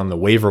add someone on the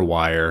waiver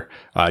wire,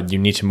 you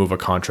need to move a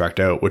contract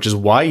out, which is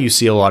why you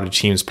see a lot of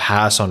teams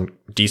pass on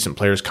decent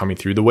players coming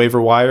through the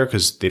waiver wire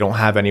because they don't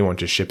have anyone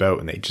to ship out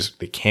and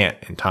they can't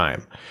in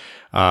time.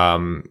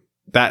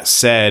 That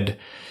said,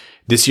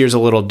 this year's a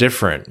little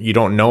different. You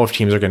don't know if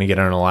teams are going to get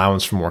an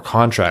allowance for more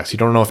contracts. You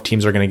don't know if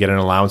teams are going to get an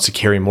allowance to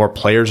carry more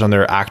players on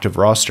their active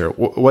roster.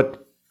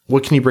 What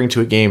can you bring to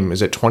a game?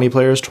 Is it 20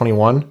 players,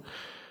 21?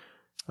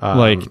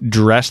 Like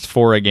dressed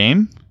for a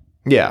game?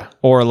 Yeah.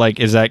 Or like,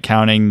 is that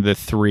counting the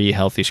 3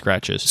 healthy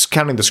scratches? It's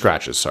counting the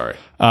scratches, sorry.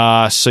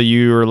 So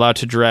you're allowed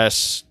to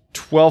dress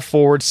 12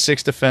 forwards,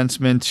 6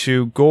 defensemen,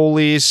 2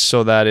 goalies.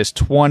 So that is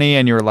 20,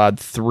 and you're allowed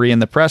 3 in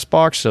the press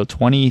box. So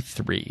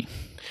 23.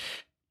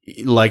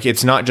 Like,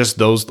 it's not just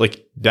those,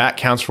 like, that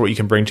counts for what you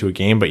can bring to a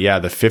game, but yeah,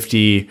 the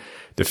 50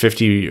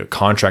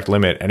 contract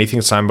limit,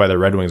 anything signed by the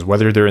Red Wings,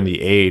 whether they're in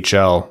the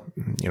AHL,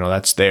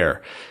 that's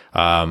there.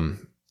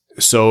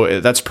 So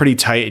that's pretty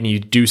tight, and you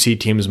do see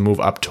teams move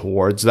up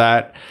towards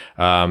that.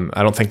 I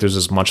don't think there's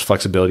as much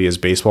flexibility as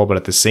baseball, but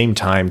at the same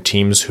time,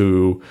 teams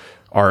who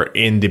are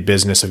in the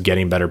business of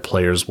getting better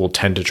players will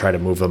tend to try to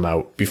move them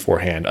out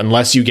beforehand,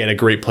 unless you get a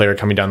great player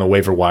coming down the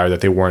waiver wire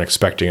that they weren't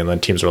expecting, and then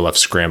teams are left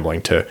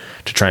scrambling to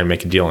try and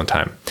make a deal in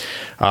time.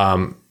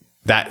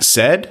 That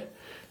said,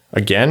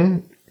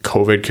 again,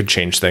 COVID could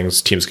change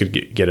things. Teams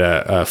could get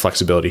a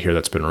flexibility here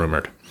that's been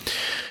rumored.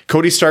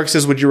 Cody Stark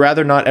says, would you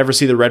rather not ever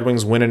see the Red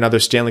Wings win another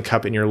Stanley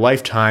Cup in your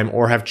lifetime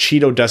or have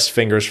Cheeto dust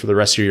fingers for the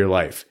rest of your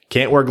life?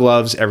 Can't wear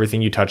gloves.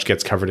 Everything you touch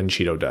gets covered in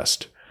Cheeto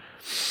dust.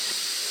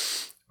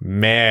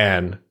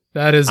 Man,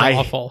 that is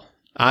awful.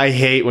 I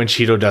hate when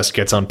Cheeto dust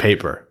gets on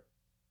paper.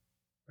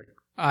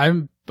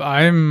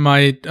 I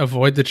might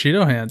avoid the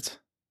Cheeto hands.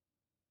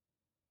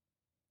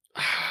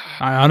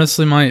 I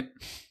honestly might.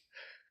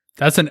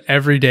 That's an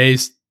everyday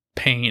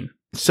pain.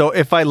 So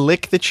if I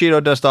lick the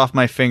Cheeto dust off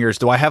my fingers,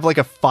 do I have like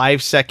a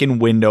 5-second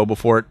window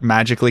before it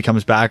magically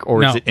comes back,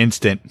 or is it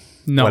instant?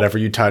 No. Whatever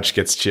you touch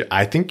gets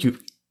I think you...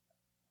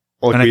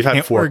 Look, we've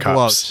had 4 cups.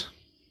 Gloves.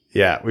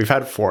 Yeah, we've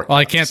had 4 cups. Well,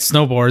 I can't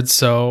snowboard,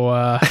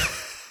 so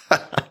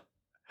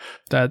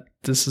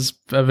this is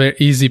a very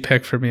easy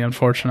pick for me,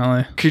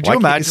 unfortunately. Could you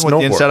imagine what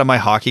the inside of my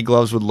hockey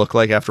gloves would look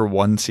like after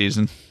 1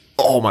 season?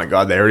 Oh my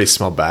God, they already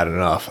smell bad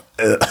enough.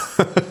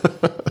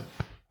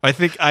 I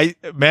think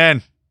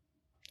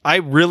I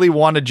really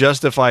want to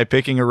justify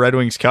picking a Red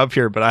Wings cup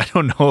here, but I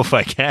don't know if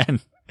I can.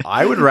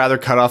 I would rather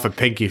cut off a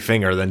pinky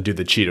finger than do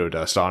the Cheeto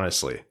dust,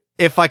 honestly.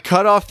 If I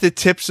cut off the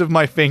tips of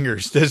my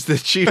fingers, does the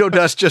Cheeto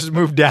dust just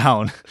move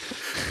down?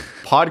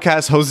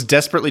 Podcast hosts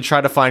desperately try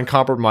to find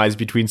compromise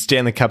between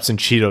Stanley Cups and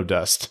Cheeto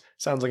dust.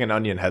 Sounds like an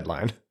Onion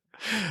headline.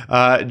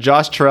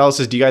 Josh Terrell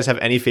says, do you guys have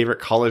any favorite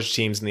college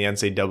teams in the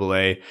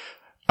NCAA?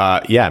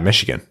 Yeah,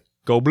 Michigan.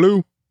 Go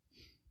Blue.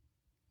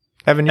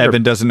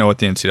 Evan doesn't know what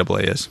the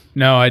NCAA is.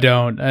 No, I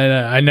don't.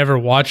 I never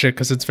watch it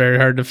because it's very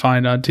hard to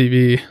find on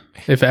TV,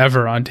 if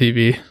ever on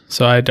TV.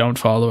 So I don't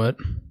follow it.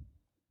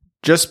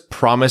 Just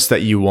promise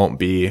that you won't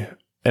be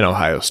an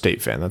Ohio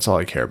State fan. That's all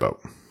I care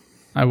about.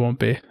 I won't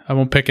be. I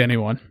won't pick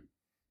anyone.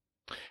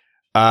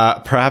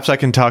 Perhaps I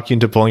can talk you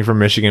into pulling for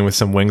Michigan with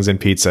some wings and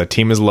pizza.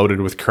 Team is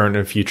loaded with current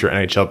and future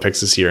NHL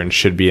picks this year and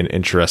should be an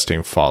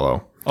interesting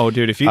follow. Oh,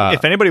 dude,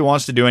 if anybody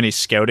wants to do any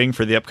scouting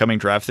for the upcoming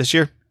draft this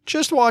year,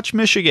 just watch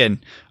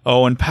Michigan.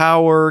 Owen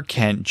Power,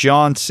 Kent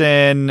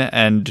Johnson,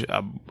 and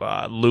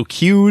Luke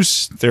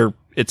Hughes.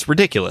 It's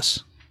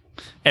ridiculous.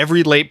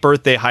 Every late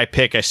birthday high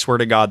pick, I swear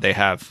to God, they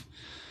have.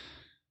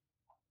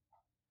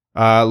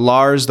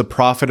 Lars, the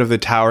prophet of the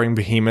towering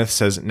behemoth,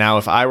 says, now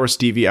if I were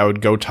Stevie, I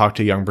would go talk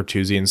to young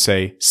Bertuzzi and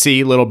say,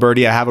 see, little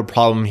birdie, I have a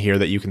problem here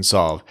that you can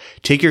solve.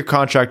 Take your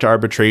contract to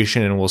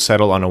arbitration and we'll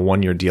settle on a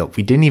 1-year deal.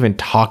 We didn't even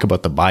talk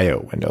about the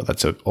buyout window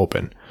that's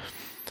open.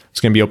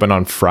 It's going to be open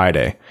on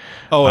Friday.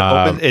 Oh, it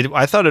opened.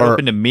 I thought it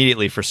opened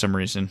immediately for some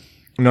reason.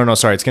 No,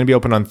 sorry. It's going to be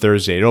open on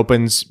Thursday.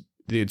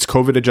 It's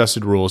COVID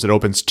adjusted rules. It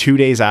opens 2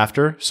 days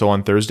after, so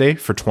on Thursday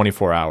for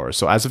 24 hours.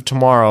 So as of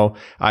tomorrow,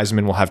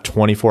 Yzerman will have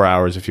 24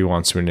 hours if he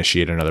wants to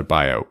initiate another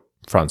buyout.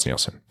 Franz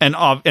Nielsen. And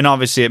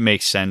obviously it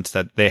makes sense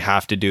that they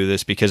have to do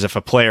this because if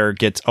a player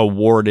gets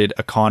awarded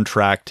a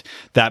contract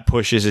that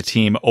pushes a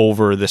team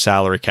over the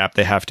salary cap,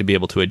 they have to be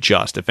able to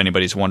adjust if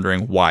anybody's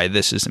wondering why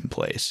this is in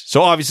place.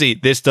 So obviously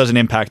this doesn't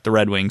impact the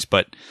Red Wings,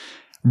 but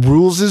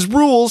rules is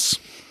rules.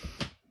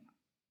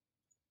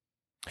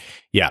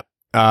 Yeah.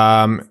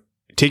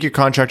 Take your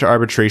contract to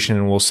arbitration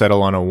and we'll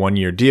settle on a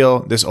 1-year deal.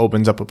 This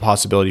opens up a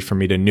possibility for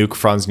me to nuke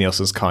Franz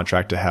Nielsen's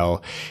contract to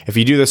hell. If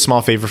you do this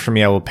small favor for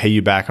me, I will pay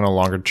you back on a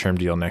longer term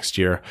deal next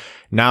year.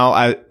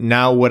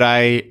 Now would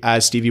I,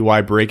 as Stevie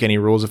Y, break any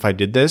rules if I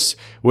did this?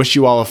 Wish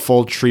you all a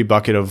full tree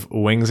bucket of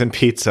wings and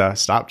pizza.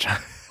 Stop.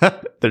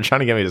 They're trying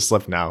to get me to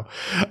slip now.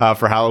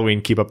 For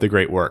Halloween, keep up the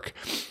great work.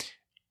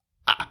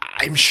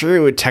 I'm sure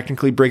it would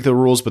technically break the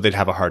rules, but they'd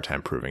have a hard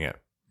time proving it.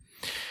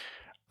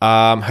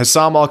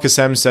 Hassam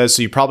Al-Qassem says,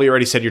 so you probably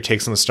already said your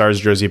takes on the Stars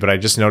jersey, but I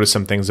just noticed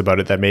some things about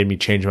it that made me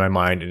change my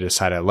mind and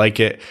decide I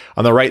like it.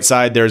 On the right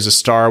side, there's a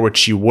star,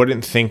 which you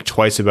wouldn't think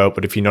twice about,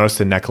 but if you notice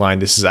the neckline,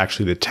 this is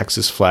actually the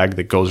Texas flag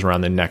that goes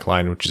around the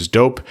neckline, which is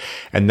dope.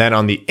 And then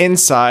on the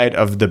inside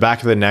of the back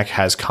of the neck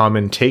has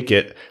 "Common Take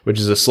It,"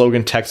 which is a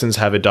slogan Texans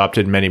have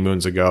adopted many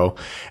moons ago.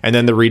 And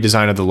then the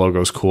redesign of the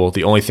logo is cool.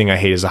 The only thing I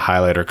hate is a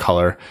highlighter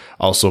color,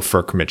 also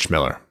for Mitch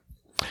Miller.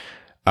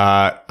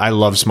 I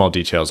love small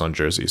details on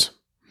jerseys.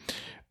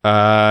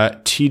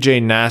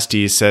 TJ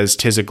Nasty says,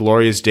 "'Tis a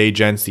glorious day,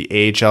 gents. The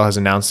AHL has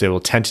announced they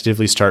will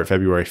tentatively start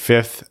February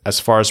 5th.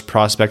 As far as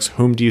prospects,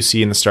 whom do you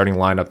see in the starting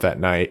lineup that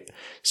night?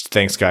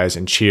 Thanks, guys,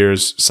 and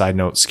cheers." Side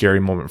note, scary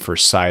moment for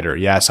Seider.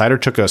 Yeah, Seider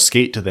took a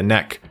skate to the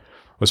neck,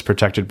 was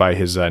protected by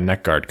his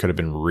neck guard. Could have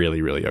been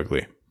really, really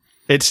ugly.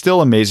 It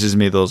still amazes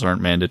me those aren't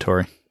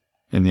mandatory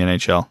in the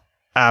NHL.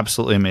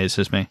 Absolutely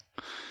amazes me.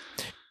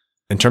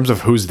 In terms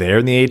of who's there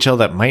in the AHL,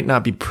 that might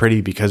not be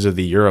pretty because of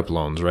the Europe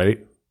loans,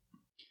 right?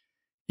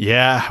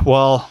 Yeah,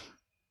 well,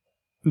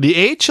 the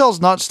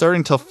AHL's not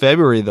starting till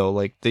February, though.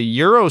 Like, the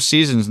Euro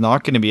season's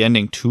not going to be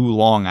ending too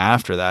long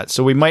after that.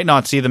 So we might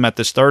not see them at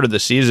the start of the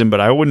season, but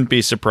I wouldn't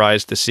be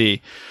surprised to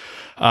see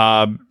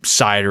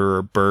Seider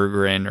or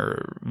Berggren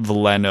or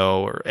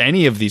Veleno or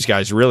any of these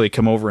guys really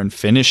come over and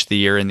finish the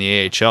year in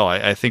the AHL.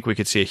 I think we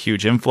could see a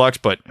huge influx,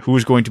 but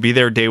who's going to be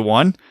there day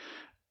one?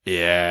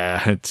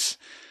 Yeah, it's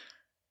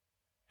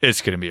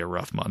going to be a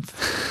rough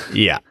month.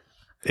 Yeah.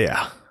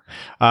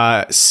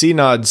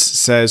 C-Nods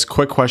says,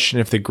 quick question.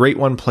 If the Great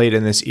One played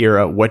in this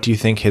era, what do you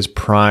think his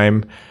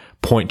prime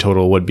point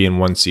total would be in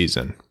one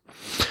season?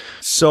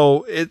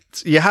 So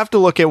you have to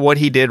look at what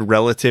he did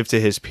relative to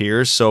his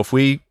peers. So if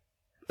we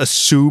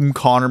assume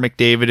Connor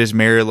McDavid is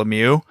Mario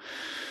Lemieux,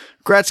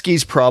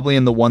 Gretzky's probably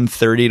in the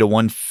 130 to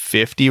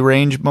 150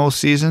 range most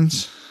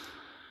seasons.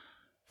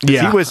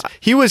 Yeah,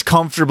 he was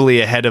comfortably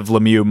ahead of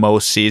Lemieux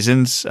most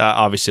seasons.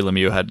 Obviously,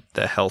 Lemieux had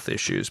the health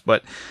issues,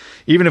 but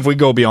even if we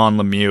go beyond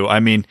Lemieux, I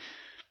mean,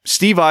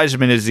 Steve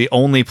Yzerman is the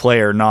only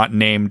player not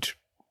named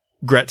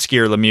Gretzky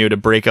or Lemieux to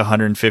break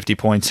 150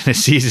 points in a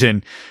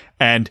season,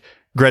 and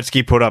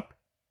Gretzky put up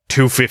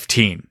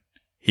 215.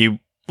 If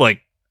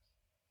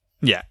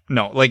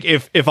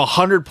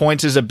 100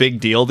 points is a big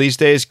deal these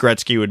days,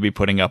 Gretzky would be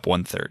putting up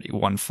 130,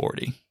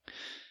 140.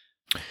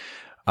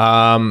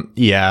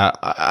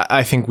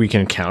 I think we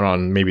can count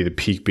on maybe the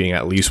peak being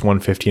at least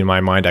 150 in my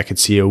mind. I could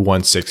see a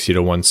 160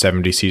 to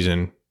 170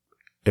 season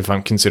if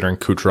I'm considering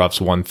Kucherov's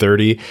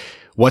 130.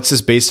 What's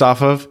this based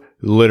off of?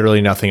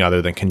 Literally nothing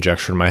other than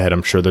conjecture in my head.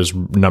 I'm sure there's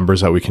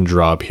numbers that we can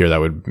draw up here that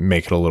would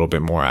make it a little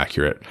bit more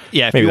accurate.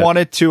 Yeah, if you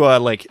wanted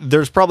to,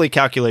 there's probably a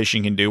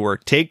calculation you can do where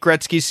take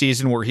Gretzky's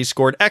season where he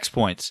scored X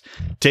points,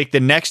 take the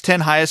next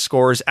 10 highest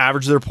scorers,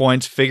 average their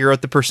points, figure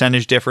out the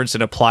percentage difference,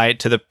 and apply it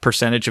to the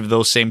percentage of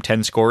those same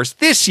 10 scorers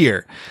this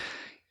year.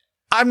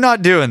 I'm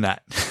not doing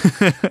that.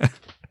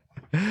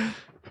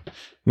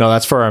 No,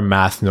 that's for our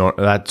math nerd.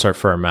 That's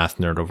for our math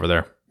nerd over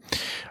there.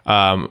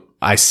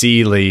 I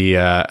see the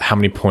how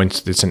many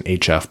points it's an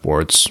HF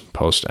boards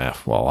post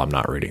F. Well, I'm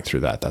not reading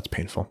through that. That's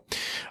painful.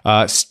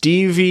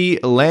 Stevie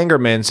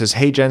Langerman says,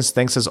 "Hey gents,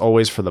 thanks as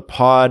always for the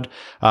pod.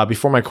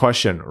 Before my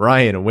question,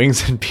 Ryan,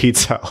 wings and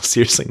pizza. I'll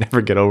seriously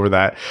never get over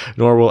that,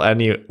 nor will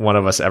any one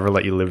of us ever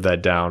let you live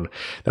that down.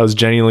 That was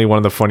genuinely one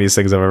of the funniest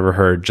things I've ever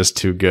heard. Just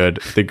too good.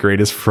 The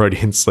greatest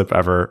Freudian slip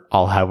ever.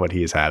 I'll have what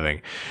he's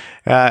having."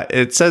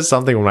 It says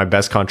something when my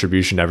best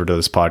contribution ever to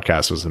this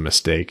podcast was a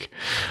mistake.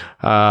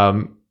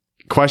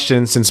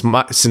 Question, since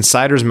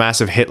Seider's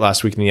massive hit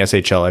last week in the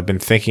SHL, I've been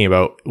thinking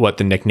about what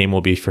the nickname will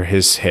be for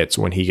his hits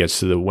when he gets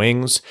to the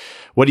Wings.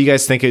 What do you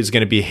guys think is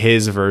going to be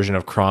his version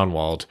of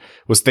Kronwald?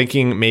 Was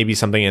thinking maybe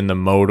something in the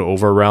mode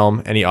over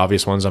realm. Any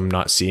obvious ones I'm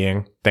not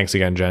seeing? Thanks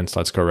again, gents.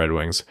 Let's go Red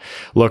Wings.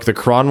 Look, the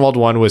Kronwald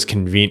one was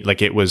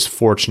convenient. It was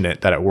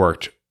fortunate that it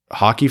worked.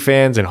 Hockey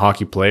fans and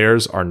hockey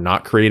players are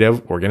not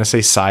creative. We're going to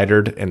say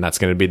Seidered, and that's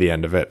going to be the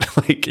end of it.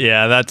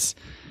 Yeah, that's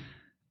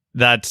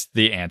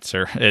the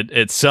answer.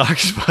 It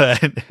sucks, but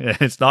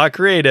it's not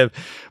creative,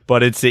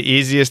 but it's the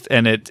easiest,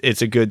 and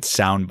it's a good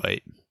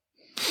soundbite.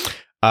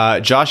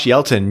 Josh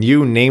Yelton,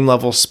 new name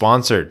level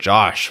sponsor.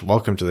 Josh,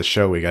 welcome to the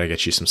show. We got to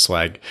get you some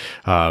swag.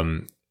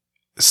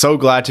 So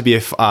glad to be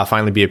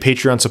finally be a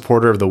Patreon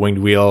supporter of the Winged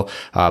Wheel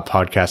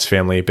podcast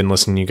family. Been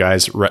listening to you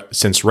guys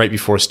since right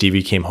before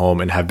Stevie came home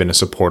and have been a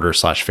supporter /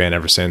 fan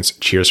ever since.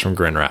 Cheers from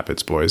Grand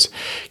Rapids, boys.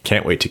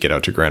 Can't wait to get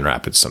out to Grand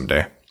Rapids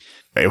someday.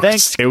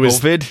 Thanks,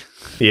 COVID.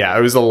 Yeah,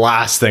 it was the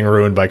last thing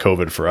ruined by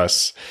COVID for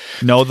us.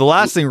 No, the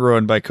last thing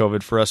ruined by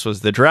COVID for us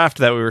was the draft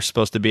that we were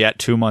supposed to be at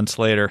 2 months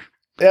later.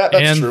 Yeah,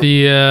 that's and true.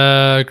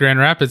 the Grand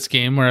Rapids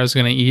game where I was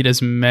going to eat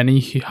as many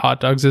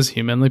hot dogs as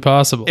humanly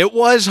possible. It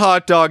was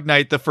hot dog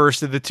night, the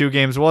first of the two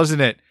games,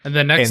 wasn't it? And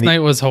the next night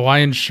was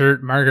Hawaiian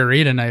shirt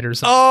margarita night or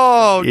something.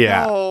 Oh,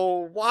 Yeah.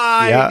 no.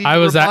 Why? Yeah. Did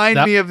you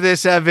remind me of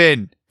this,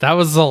 Evan? That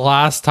was the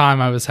last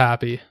time I was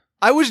happy.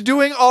 I was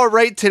doing all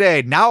right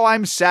today. Now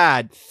I'm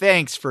sad.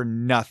 Thanks for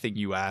nothing,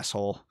 you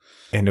asshole.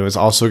 And it was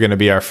also going to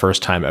be our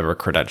first time ever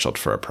credentialed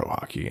for a pro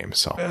hockey game.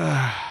 So,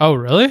 Oh,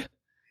 really?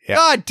 Yeah.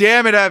 God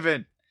damn it,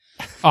 Evan.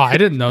 Oh, I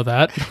didn't know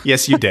that.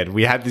 yes, you did.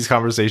 We had these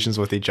conversations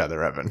with each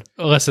other, Evan.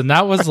 Listen,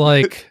 that was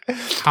like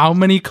how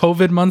many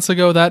COVID months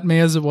ago? That may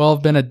as well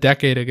have been a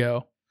decade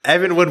ago.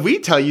 Evan, when we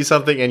tell you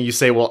something and you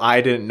say, well,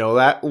 I didn't know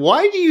that,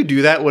 why do you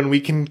do that when we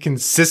can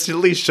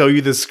consistently show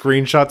you the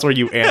screenshots where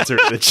you answered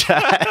the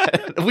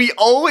chat? We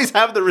always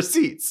have the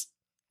receipts.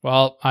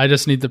 Well, I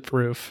just need the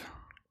proof.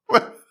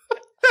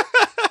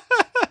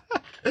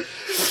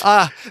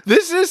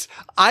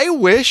 I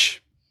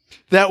wish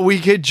that we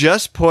could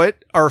just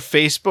put our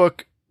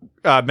Facebook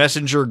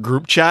Messenger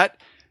group chat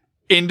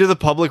into the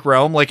public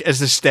realm, like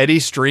as a steady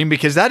stream,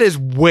 because that is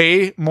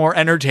way more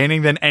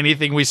entertaining than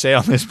anything we say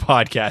on this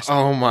podcast.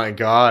 Oh my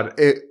God.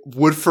 It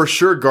would for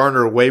sure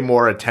garner way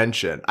more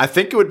attention. I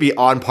think it would be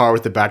on par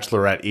with The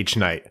Bachelorette each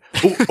night.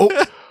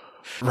 Oh,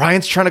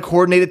 Ryan's trying to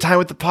coordinate a time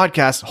with the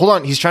podcast. Hold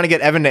on. He's trying to get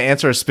Evan to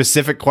answer a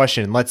specific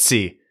question. Let's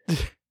see.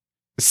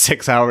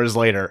 6 hours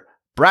later,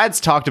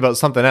 Brad's talked about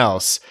something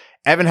else.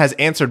 Evan has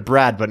answered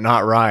Brad, but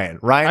not Ryan.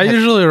 I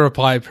usually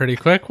reply pretty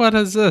quick. What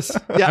is this?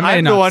 Yeah, I may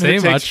I'm not the one say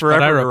who takes much, forever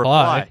but I to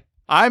reply.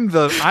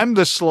 I'm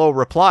the slow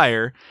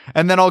replier,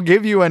 and then I'll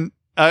give you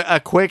a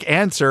quick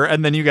answer,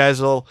 and then you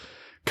guys will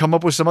come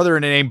up with some other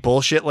inane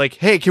bullshit like,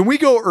 "Hey, can we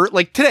go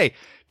like today?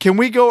 Can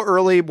we go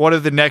early one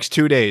of the next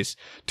 2 days?"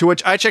 To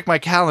which I check my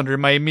calendar,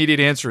 and my immediate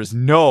answer is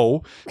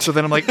no. So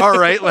then I'm like, "All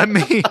right, let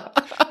me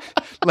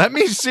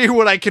see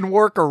what I can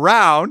work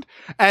around."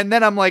 And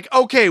then I'm like,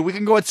 okay, we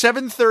can go at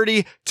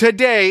 7:30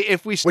 today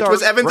if we start. Which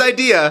was Evan's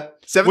idea.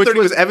 7:30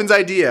 was Evan's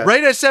idea.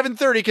 Right at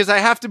 7:30 because I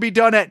have to be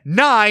done at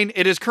 9.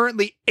 It is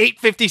currently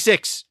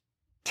 8:56.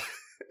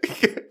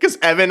 Because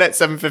Evan at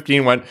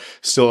 7:15 went,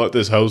 still at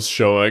this house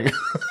showing.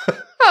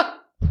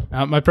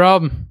 Not my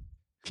problem.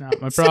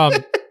 Not my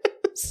problem.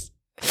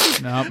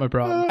 Not my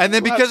problem. And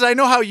then because I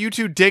know how you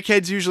two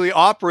dickheads usually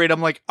operate,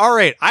 I'm like, all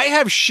right, I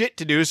have shit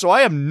to do, so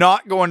I am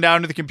not going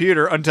down to the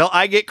computer until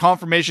I get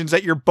confirmations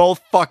that you're both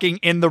fucking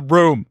in the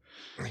room.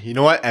 You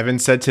know what Evan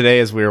said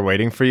today as we were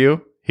waiting for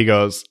you? He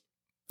goes,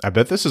 I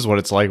bet this is what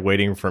it's like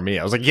waiting for me.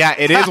 I was like, yeah,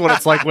 it is what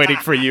it's like waiting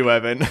for you,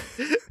 Evan.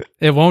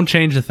 It won't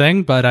change a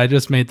thing, but I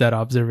just made that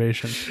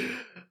observation.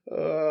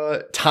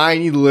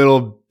 Tiny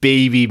little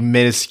baby,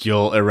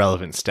 minuscule,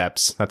 irrelevant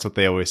steps. That's what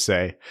they always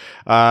say.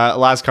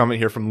 Last comment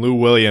here from Lou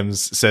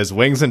Williams says,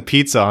 wings and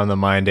pizza on the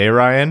mind, eh,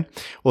 Ryan?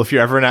 Well, if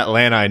you're ever in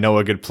Atlanta, I know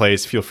a good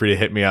place. Feel free to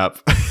hit me up.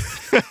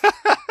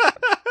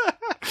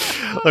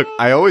 Look,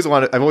 I've always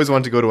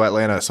wanted to go to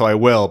Atlanta, so I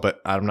will, but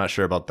I'm not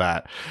sure about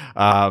that.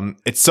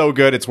 It's so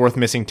good. It's worth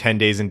missing 10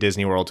 days in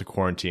Disney World to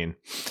quarantine.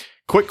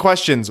 Quick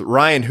questions.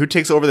 Ryan, who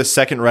takes over the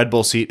second Red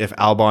Bull seat if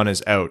Albon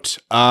is out?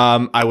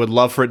 I would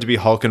love for it to be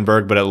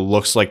Hülkenberg, but it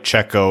looks like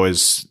Checo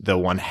is the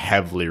one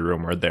heavily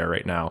rumored there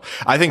right now.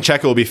 I think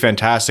Checo will be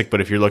fantastic, but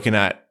if you're looking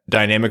at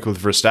dynamic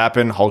with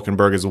Verstappen,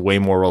 Hülkenberg is way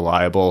more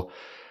reliable.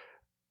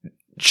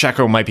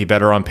 Checo might be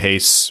better on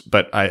pace,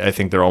 but I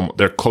think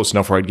they're close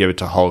enough where I'd give it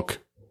to Hulk.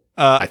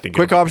 I think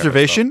quick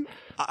observation.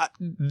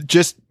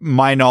 Just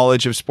my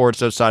knowledge of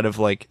sports outside of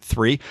like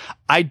 3.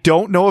 I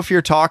don't know if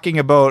you're talking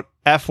about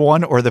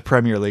F1 or the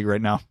Premier League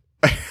right now.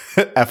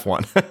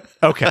 F1.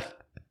 Okay.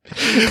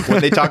 When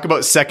they talk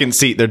about second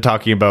seat, they're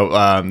talking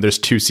about there's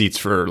 2 seats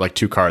for like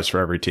 2 cars for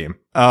every team.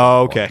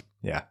 Oh, okay.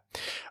 Yeah.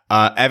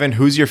 Evan,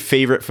 who's your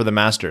favorite for the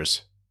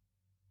Masters?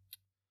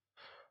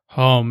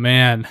 Oh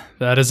man,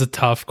 that is a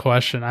tough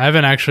question. I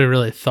haven't actually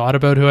really thought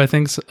about who I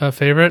think's a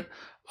favorite.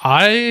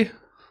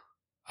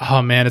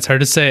 Oh man, it's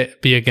hard to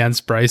be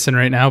against Bryson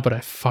right now, but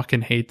I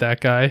fucking hate that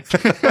guy.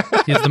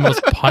 He's the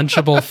most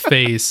punchable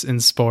face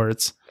in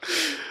sports.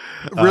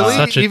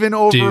 Really? Even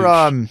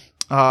over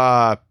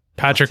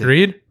Patrick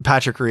Reed?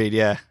 Patrick Reed,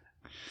 yeah.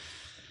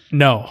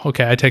 No,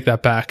 okay, I take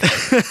that back.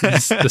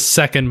 He's the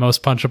second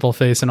most punchable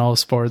face in all of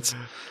sports.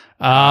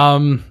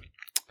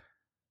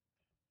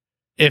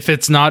 If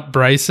it's not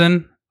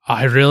Bryson,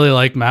 I really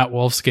like Matt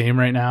Wolf's game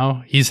right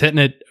now. He's hitting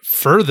it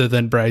further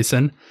than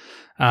Bryson.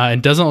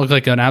 And doesn't look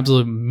like an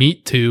absolute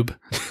meat tube.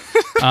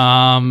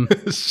 But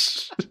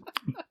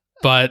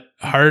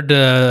hard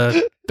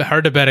to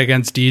bet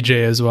against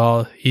DJ as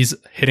well. He's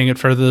hitting it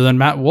further than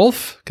Matt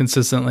Wolf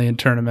consistently in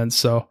tournaments.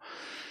 So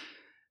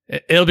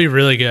it'll be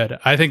really good.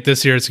 I think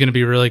this year it's going to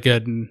be really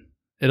good. And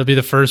it'll be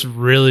the first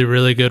really,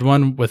 really good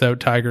one without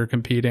Tiger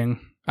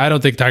competing. I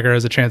don't think Tiger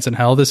has a chance in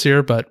hell this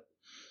year, but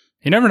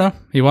you never know.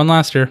 He won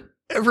last year.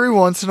 Every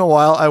once in a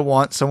while, I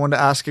want someone to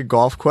ask a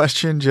golf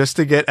question just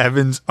to get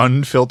Evan's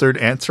unfiltered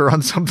answer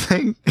on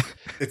something.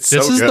 This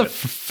is the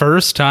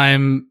first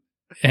time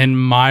in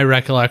my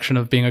recollection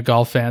of being a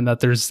golf fan, that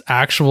there's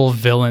actual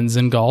villains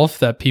in golf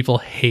that people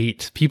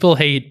hate. People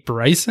hate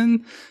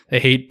Bryson, they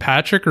hate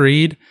Patrick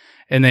Reed,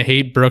 and they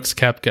hate Brooks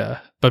Koepka.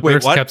 But Wait,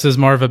 Brooks what? Koepka is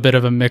more of a bit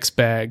of a mixed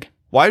bag.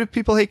 Why do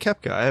people hate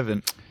Koepka? I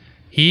haven't.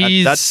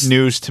 That's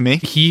news to me.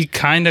 He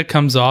kind of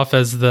comes off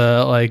as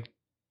the like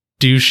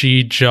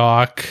douchey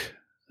jock,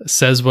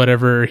 says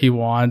whatever he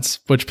wants,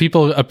 which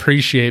people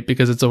appreciate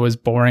because it's always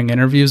boring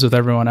interviews with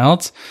everyone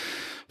else.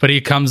 But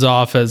he comes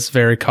off as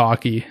very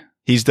cocky.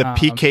 He's the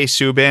PK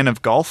Subban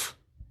of golf.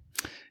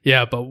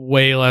 Yeah, but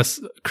way less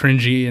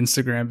cringy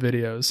Instagram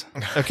videos.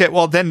 Okay,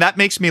 well then that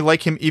makes me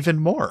like him even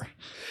more.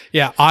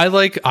 Yeah, I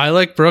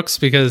like Brooks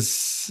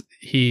because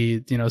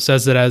he,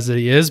 says it as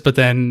he is, but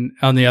then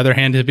on the other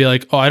hand, he'd be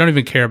like, "Oh, I don't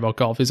even care about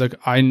golf." He's like,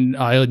 "I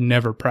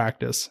never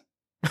practice."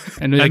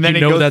 And, And then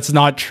he goes, that's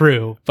not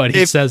true, but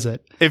he says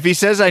it. If he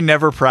says I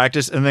never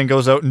practice and then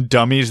goes out and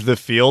dummies the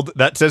field,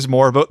 that says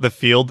more about the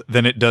field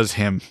than it does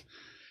him.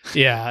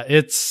 Yeah,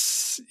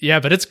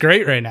 but it's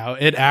great right now.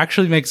 It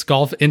actually makes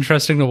golf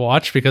interesting to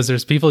watch because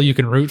there's people you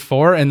can root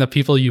for and the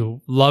people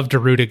you love to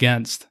root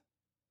against.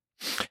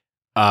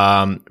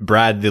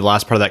 Brad, the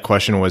last part of that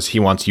question was he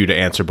wants you to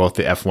answer both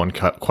the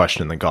F1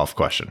 question and the golf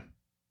question.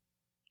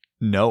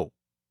 No.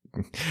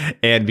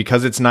 And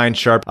because it's 9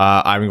 sharp,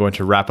 I'm going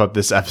to wrap up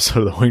this episode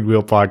of the Winged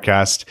Wheel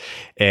podcast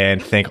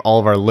and thank all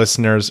of our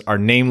listeners, our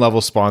name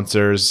level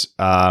sponsors,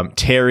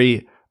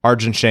 Terry,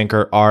 Arjun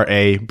Shankar,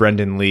 R.A.,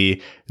 Brendan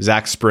Lee,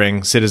 Zach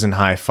Spring, Citizen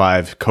High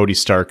Five, Cody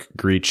Stark,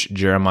 Greach,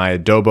 Jeremiah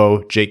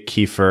Dobo, Jake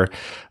Kiefer,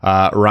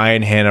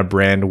 Ryan Hanna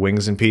Brand,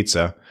 Wings and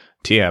Pizza,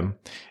 TM.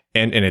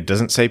 And it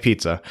doesn't say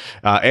pizza.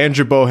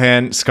 Andrew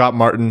Bohan, Scott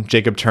Martin,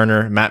 Jacob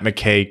Turner, Matt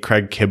McKay,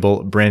 Craig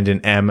Kibble, Brandon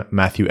M,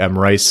 Matthew M.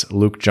 Rice,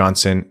 Luke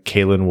Johnson,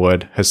 Kaylin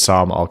Wood,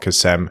 Hassam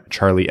Al-Qassem,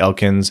 Charlie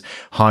Elkins,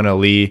 Hannah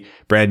Lee,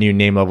 brand new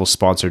name level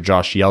sponsor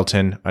Josh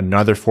Yelton,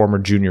 another former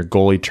junior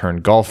goalie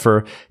turned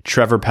golfer,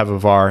 Trevor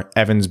Pevavar,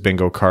 Evans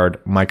Bingo Card,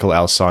 Michael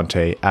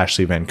Alsante,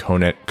 Ashley Van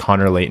Conant,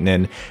 Connor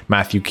Leighton,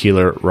 Matthew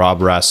Keeler, Rob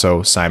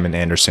Rasso, Simon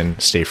Anderson,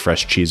 Stay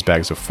Fresh Cheese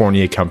Bags of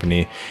Fournier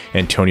Company,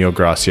 Antonio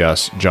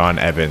Gracias, John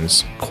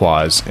Evans,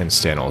 Quaz, and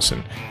Stan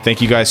Olsen. Thank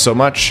you guys so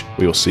much.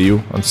 We will see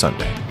you on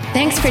Sunday.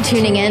 Thanks for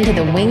tuning in to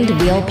the Winged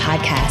Wheel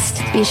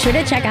Podcast. Be sure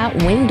to check out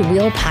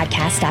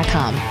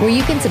wingedwheelpodcast.com, where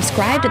you can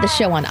subscribe to the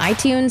show on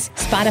iTunes,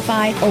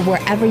 Spotify, or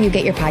wherever you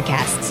get your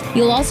podcasts.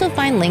 You'll also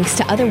find links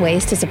to other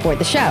ways to support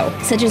the show,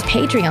 such as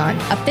Patreon,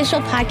 official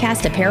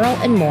podcast apparel,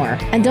 and more.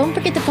 And don't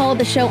forget to follow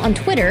the show on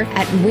Twitter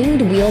at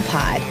Winged Wheel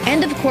Pod.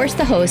 And of course,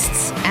 the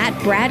hosts at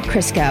Brad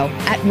Crisco,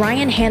 at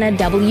Ryan Hanna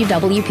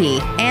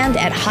WWP, and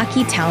at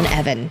Hockey Town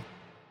Evan.